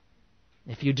life.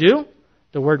 If you do,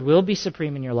 the Word will be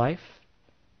supreme in your life.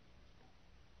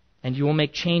 And you will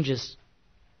make changes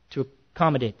to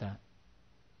accommodate that.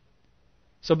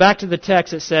 So back to the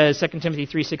text, it says, 2 Timothy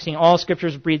 3:16, all Scripture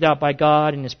is breathed out by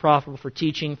God and is profitable for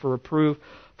teaching, for reproof,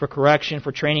 for correction,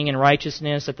 for training in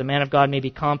righteousness, that the man of God may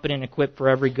be competent and equipped for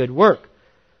every good work.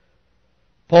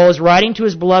 Paul is writing to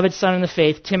his beloved son in the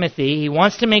faith, Timothy. He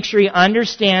wants to make sure he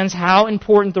understands how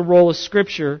important the role of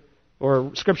Scripture,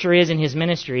 or Scripture is in his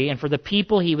ministry, and for the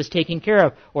people he was taking care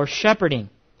of, or shepherding.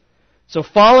 So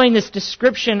following this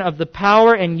description of the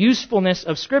power and usefulness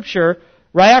of Scripture,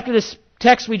 right after this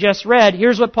text we just read,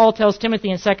 here's what Paul tells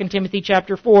Timothy in 2 Timothy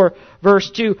chapter 4,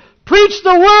 verse 2. Preach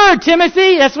the Word,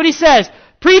 Timothy! That's what he says.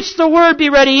 Preach the word, be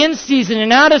ready in season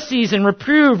and out of season,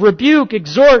 reprove, rebuke,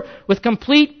 exhort with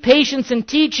complete patience and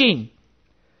teaching.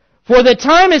 For the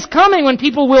time is coming when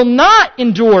people will not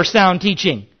endure sound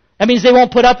teaching. That means they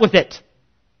won't put up with it.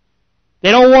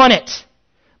 They don't want it.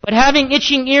 But having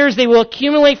itching ears, they will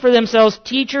accumulate for themselves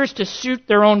teachers to suit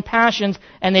their own passions,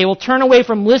 and they will turn away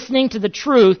from listening to the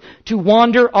truth to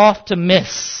wander off to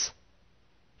myths,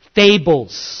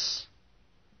 fables.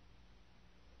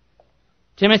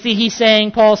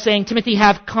 Paul's saying, Timothy,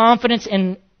 have confidence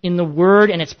in the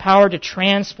Word and its power to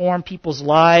transform people's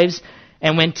lives.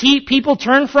 And when people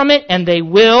turn from it, and they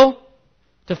will,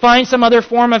 to find some other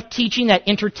form of teaching that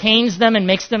entertains them and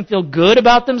makes them feel good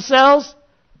about themselves.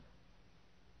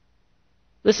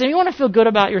 Listen, if you want to feel good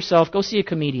about yourself, go see a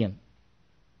comedian.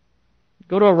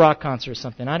 Go to a rock concert or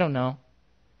something. I don't know.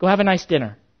 Go have a nice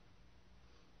dinner.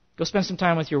 Go spend some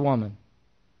time with your woman.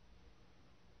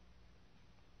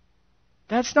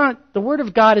 The Word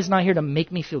of God is not here to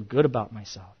make me feel good about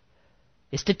myself.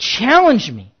 It's to challenge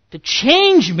me, to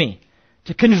change me,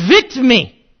 to convict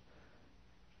me,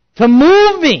 to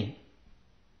move me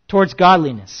towards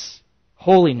godliness,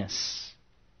 holiness,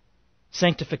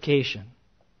 sanctification.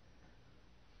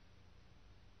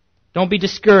 Don't be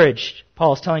discouraged,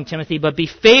 Paul is telling Timothy, but be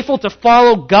faithful to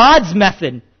follow God's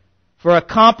method for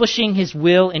accomplishing His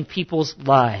will in people's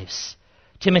lives.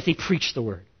 Timothy, preach the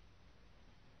Word.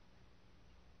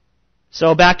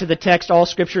 So back to the text, all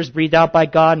Scripture is breathed out by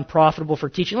God and profitable for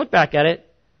teaching. Look back at it.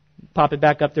 Pop it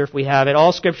back up there if we have it.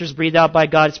 All Scripture is breathed out by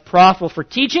God. It's profitable for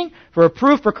teaching, for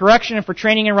reproof, for correction, and for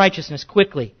training in righteousness.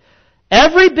 Quickly.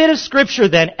 Every bit of Scripture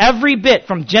then, every bit,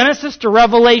 from Genesis to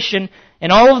Revelation,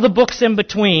 and all of the books in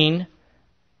between,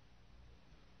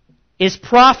 is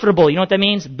profitable. You know what that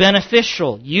means?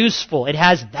 Beneficial, useful. It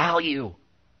has value.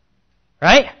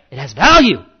 Right? It has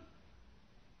value.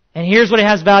 And here's what it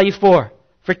has value for.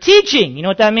 For teaching. You know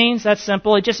what that means? That's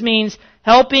simple. It just means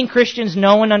helping Christians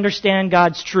know and understand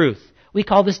God's truth. We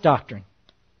call this doctrine.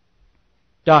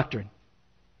 Doctrine.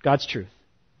 God's truth.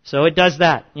 So it does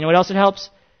that. You know what else it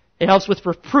helps? It helps with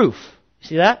reproof. You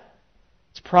see that?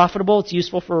 It's profitable. It's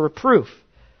useful for reproof.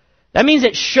 That means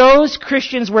it shows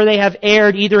Christians where they have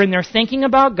erred either in their thinking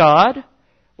about God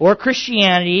or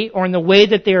Christianity or in the way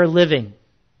that they are living.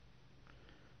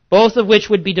 Both of which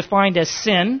would be defined as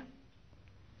sin.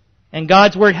 And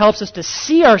God's Word helps us to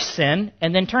see our sin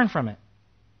and then turn from it.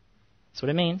 That's what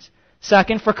it means.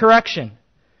 Second, for correction.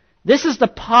 This is the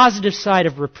positive side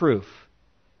of reproof.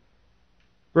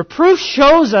 Reproof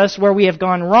shows us where we have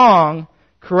gone wrong.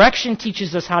 Correction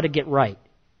teaches us how to get right.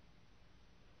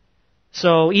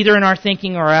 So either in our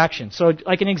thinking or our action. So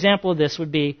like an example of this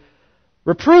would be,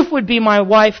 reproof would be my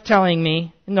wife telling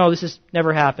me, no, this has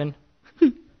never happened,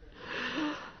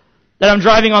 that I'm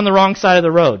driving on the wrong side of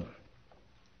the road.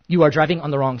 You are driving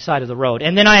on the wrong side of the road.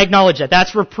 And then I acknowledge that.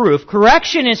 That's reproof.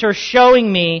 Correction is her showing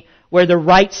me where the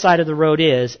right side of the road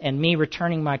is and me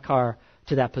returning my car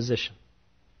to that position.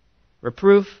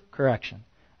 Reproof, correction.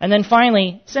 And then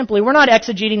finally, simply, we're not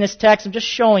exegeting this text. I'm just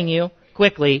showing you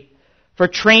quickly for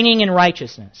training in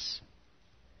righteousness.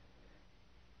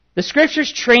 The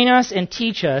Scriptures train us and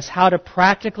teach us how to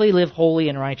practically live holy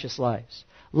and righteous lives.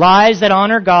 Lives that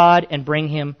honor God and bring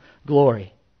Him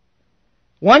glory.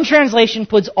 One translation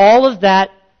puts all of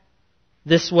that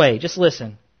this way. Just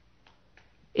listen.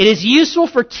 It is useful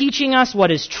for teaching us what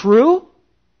is true.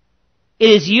 It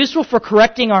is useful for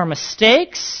correcting our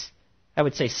mistakes. I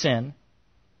would say sin.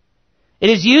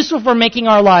 It is useful for making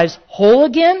our lives whole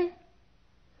again.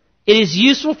 It is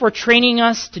useful for training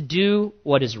us to do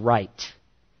what is right.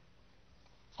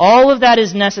 All of that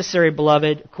is necessary,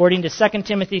 beloved, according to 2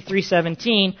 Timothy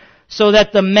 3:17, so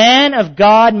that the man of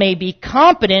God may be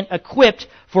competent, equipped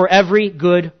for every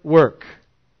good work.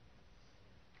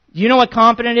 Do you know what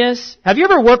competent is? Have you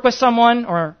ever worked with someone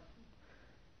or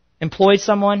employed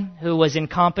someone who was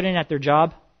incompetent at their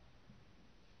job?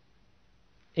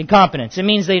 Incompetence. It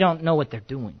means they don't know what they're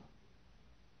doing.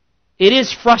 It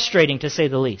is frustrating, to say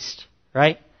the least,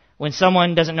 right? When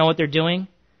someone doesn't know what they're doing,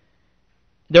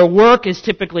 their work is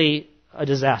typically a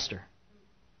disaster.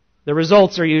 The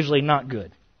results are usually not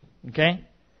good. Okay?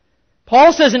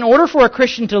 Paul says in order for a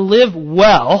Christian to live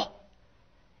well,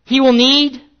 he will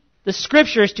need the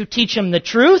Scriptures to teach him the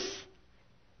truth,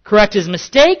 correct his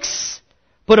mistakes,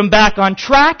 put him back on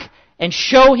track, and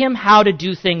show him how to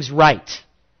do things right.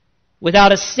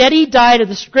 Without a steady diet of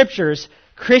the Scriptures,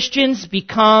 Christians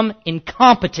become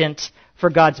incompetent for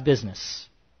God's business.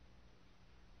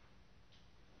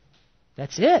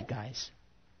 That's it, guys.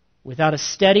 Without a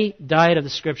steady diet of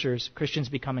the Scriptures, Christians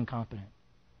become incompetent.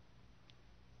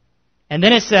 And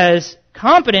then it says,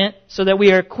 competent so that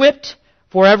we are equipped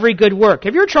for every good work.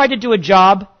 Have you ever tried to do a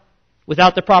job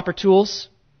without the proper tools?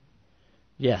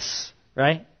 Yes.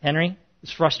 Right, Henry?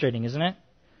 It's frustrating, isn't it?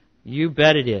 You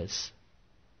bet it is.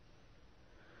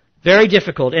 Very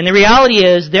difficult. And the reality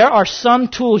is, there are some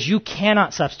tools you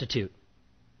cannot substitute.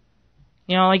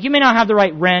 You know, like you may not have the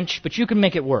right wrench, but you can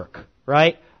make it work,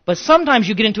 right? But sometimes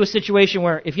you get into a situation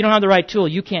where if you don't have the right tool,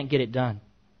 you can't get it done.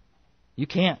 You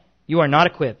can't. You are not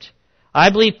equipped. I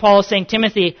believe Paul is saying,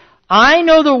 Timothy, I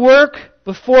know the work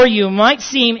before you might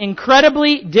seem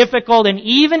incredibly difficult and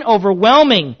even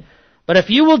overwhelming. But if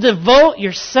you will devote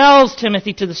yourselves,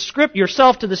 Timothy,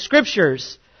 yourself to the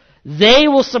Scriptures, they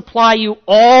will supply you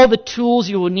all the tools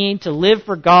you will need to live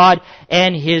for God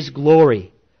and His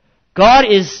glory. God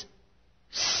is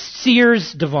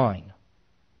Sears divine.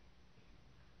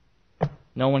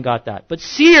 No one got that. But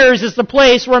Sears is the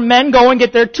place where men go and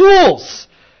get their tools.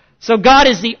 So God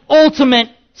is the ultimate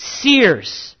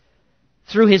Sears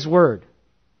through His Word.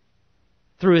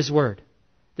 Through His Word.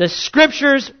 The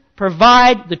Scriptures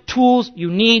provide the tools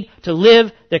you need to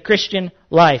live the Christian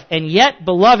life. And yet,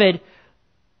 beloved,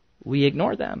 we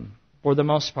ignore them for the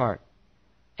most part.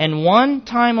 And one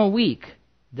time a week,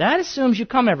 that assumes you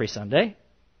come every Sunday.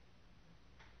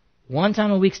 One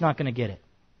time a week's not going to get it.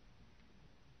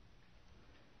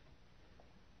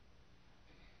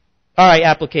 All right,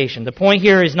 application. The point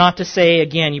here is not to say,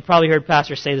 again, you probably heard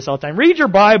pastors say this all the time, read your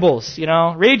Bibles,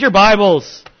 read your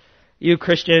Bibles. You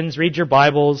Christians, read your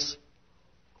Bibles.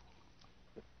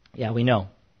 Yeah, we know.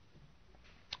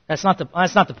 That's not the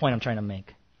point I'm trying to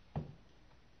make.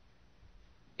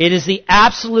 It is the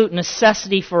absolute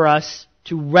necessity for us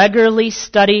to regularly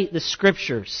study the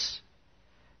Scriptures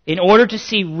in order to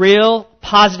see real,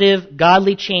 positive,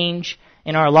 godly change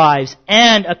in our lives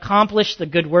and accomplish the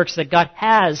good works that God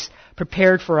has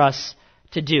prepared for us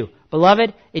to do.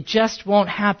 Beloved, it just won't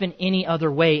happen any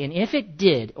other way. And if it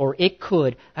did, or it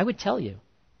could, I would tell you.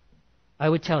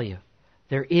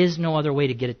 There is no other way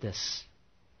to get at this.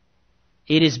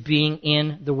 It is being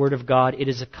in the Word of God. It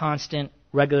is a constant,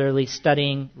 regularly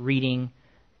studying, reading,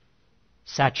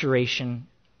 saturation,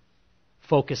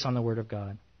 focus on the Word of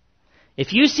God.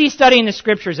 If you see studying the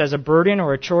Scriptures as a burden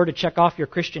or a chore to check off your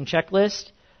Christian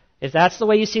checklist, if that's the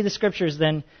way you see the Scriptures,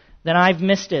 then I've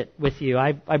missed it with you.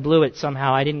 I blew it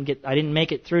somehow. I didn't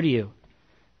make it through to you.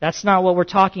 That's not what we're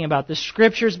talking about. The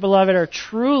Scriptures, beloved, are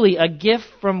truly a gift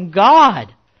from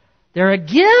God. They're a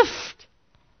gift.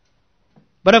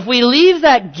 But if we leave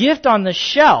that gift on the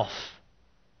shelf,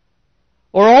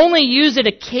 or only use it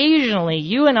occasionally,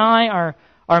 you and I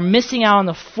are missing out on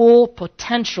the full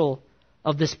potential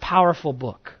of this powerful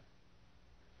book.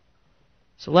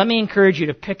 So let me encourage you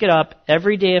to pick it up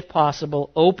every day if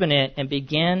possible, open it, and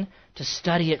begin to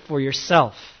study it for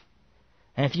yourself.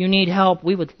 And if you need help,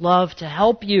 we would love to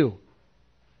help you.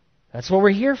 That's what we're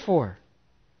here for.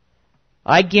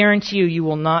 I guarantee you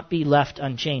will not be left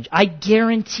unchanged. I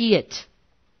guarantee it.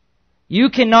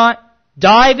 You cannot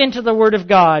dive into the Word of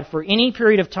God for any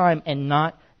period of time and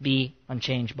not be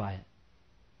unchanged by it.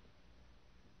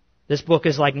 This book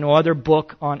is like no other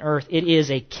book on earth. It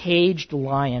is a caged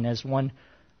lion, as one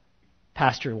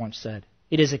pastor once said.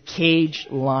 It is a caged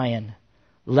lion.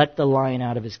 Let the lion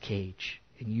out of his cage,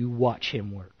 and you watch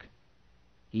him work.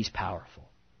 He's powerful.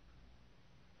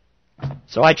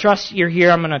 So I trust you're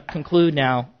here. I'm going to conclude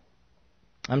now.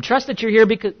 I trust that you're here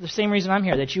because the same reason I'm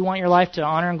here, that you want your life to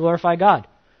honor and glorify God.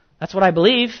 That's what I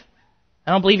believe.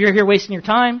 I don't believe you're here wasting your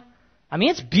time. I mean,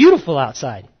 it's beautiful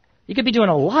outside. You could be doing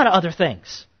a lot of other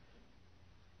things.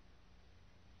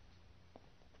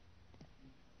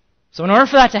 So in order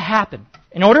for that to happen,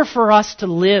 in order for us to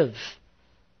live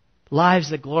lives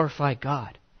that glorify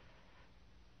God,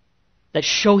 that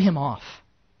show Him off,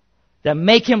 that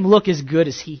make Him look as good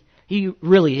as He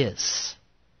really is,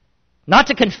 not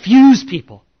to confuse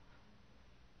people,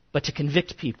 but to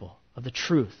convict people of the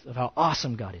truth of how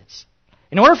awesome God is.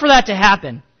 In order for that to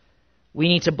happen, we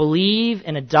need to believe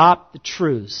and adopt the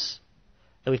truths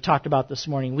that we've talked about this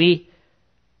morning. We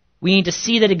need to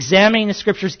see that examining the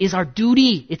Scriptures is our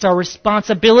duty. It's our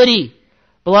responsibility.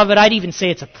 Beloved, I'd even say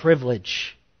it's a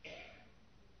privilege.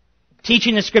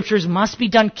 Teaching the Scriptures must be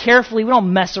done carefully. We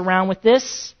don't mess around with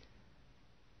this.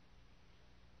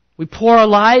 We pour our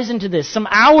lives into this, some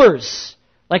hours,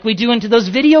 like we do into those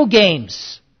video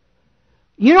games.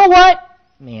 You know what?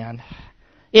 Man,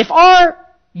 if our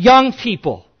young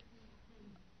people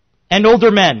and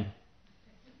older men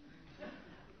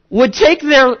would take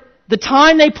the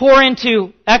time they pour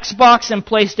into Xbox and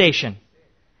PlayStation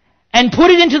and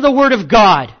put it into the Word of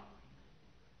God,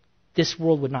 this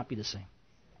world would not be the same.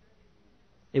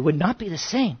 It would not be the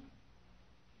same.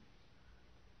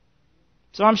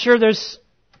 So I'm sure there's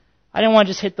I didn't want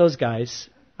to just hit those guys.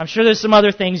 I'm sure there's some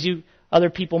other things other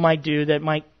people might do that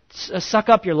might suck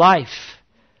up your life,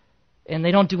 and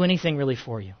they don't do anything really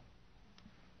for you.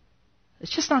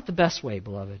 It's just not the best way,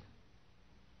 beloved.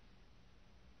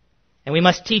 And we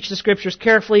must teach the Scriptures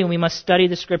carefully, and we must study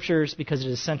the Scriptures because it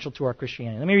is essential to our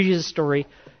Christianity. Let me read you the story,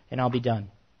 and I'll be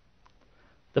done.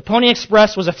 The Pony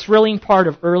Express was a thrilling part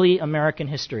of early American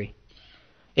history.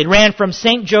 It ran from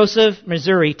St. Joseph,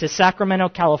 Missouri to Sacramento,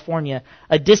 California,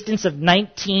 a distance of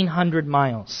 1,900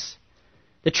 miles.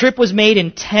 The trip was made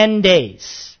in 10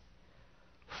 days.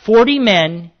 40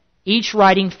 men, each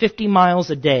riding 50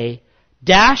 miles a day,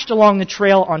 dashed along the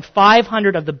trail on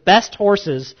 500 of the best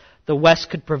horses the West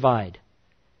could provide.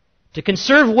 To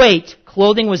conserve weight,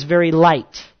 clothing was very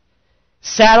light.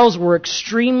 Saddles were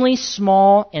extremely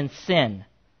small and thin,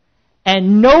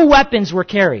 and no weapons were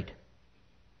carried.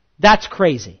 That's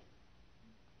crazy,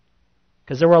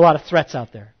 because there were a lot of threats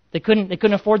out there. They couldn't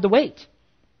afford the weight,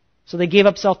 so they gave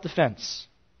up self-defense.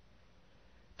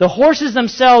 The horses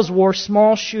themselves wore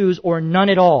small shoes or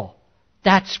none at all.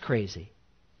 That's crazy.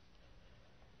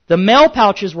 The mail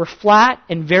pouches were flat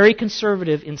and very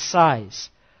conservative in size.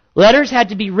 Letters had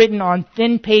to be written on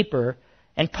thin paper,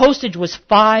 and postage was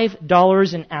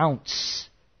 $5 an ounce.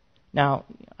 Now,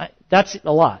 that's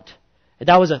a lot.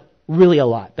 That was really a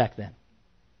lot back then.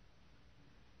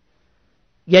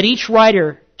 Yet each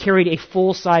rider carried a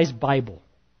full-size Bible.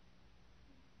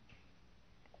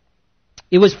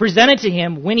 It was presented to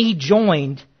him when he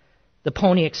joined the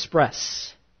Pony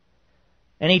Express.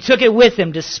 And he took it with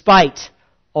him despite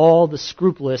all the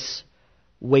scrupulous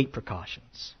weight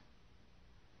precautions.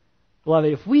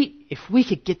 Beloved, if we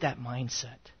could get that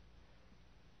mindset,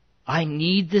 I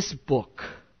need this book.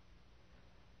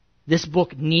 This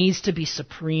book needs to be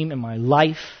supreme in my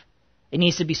life. It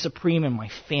needs to be supreme in my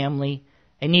family.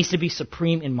 It needs to be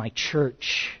supreme in my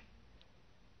church.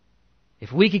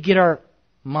 If we could get our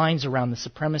minds around the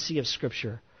supremacy of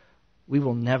Scripture, we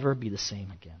will never be the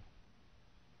same again.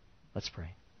 Let's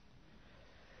pray.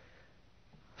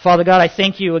 Father God, I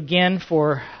thank you again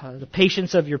for the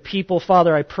patience of your people.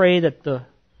 Father, I pray that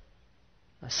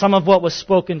some of what was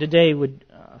spoken today would,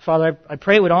 Father, I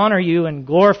pray it would honor you and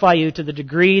glorify you to the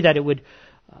degree that it would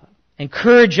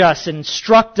encourage us and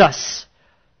instruct us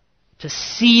to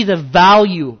see the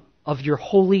value of your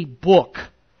holy book,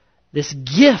 this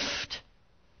gift,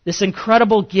 this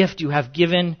incredible gift you have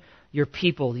given your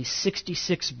people, these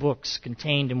 66 books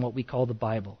contained in what we call the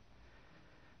Bible.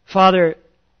 Father,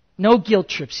 no guilt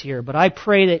trips here, but I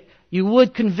pray that you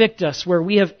would convict us where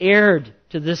we have erred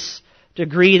to this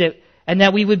degree, and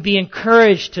that we would be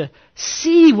encouraged to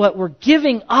see what we're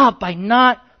giving up by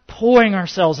not pouring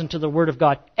ourselves into the Word of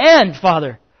God. And,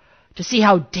 Father, to see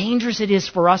how dangerous it is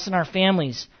for us and our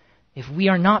families if we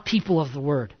are not people of the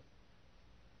Word.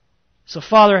 So,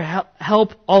 Father,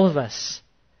 help all of us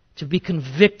to be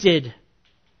convicted,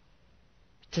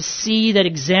 to see that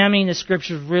examining the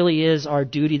Scriptures really is our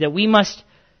duty, that we must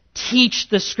teach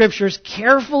the Scriptures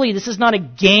carefully. This is not a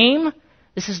game.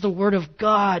 This is the Word of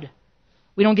God.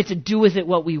 We don't get to do with it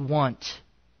what we want.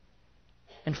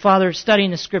 And Father,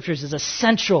 studying the Scriptures is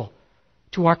essential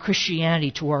to our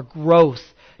Christianity, to our growth,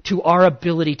 to our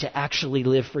ability to actually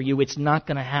live for you. It's not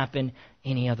going to happen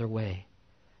any other way.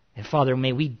 And Father,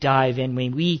 may we dive in, may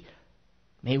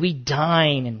we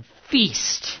dine and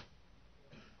feast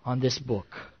on this book.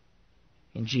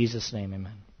 In Jesus' name,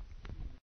 amen.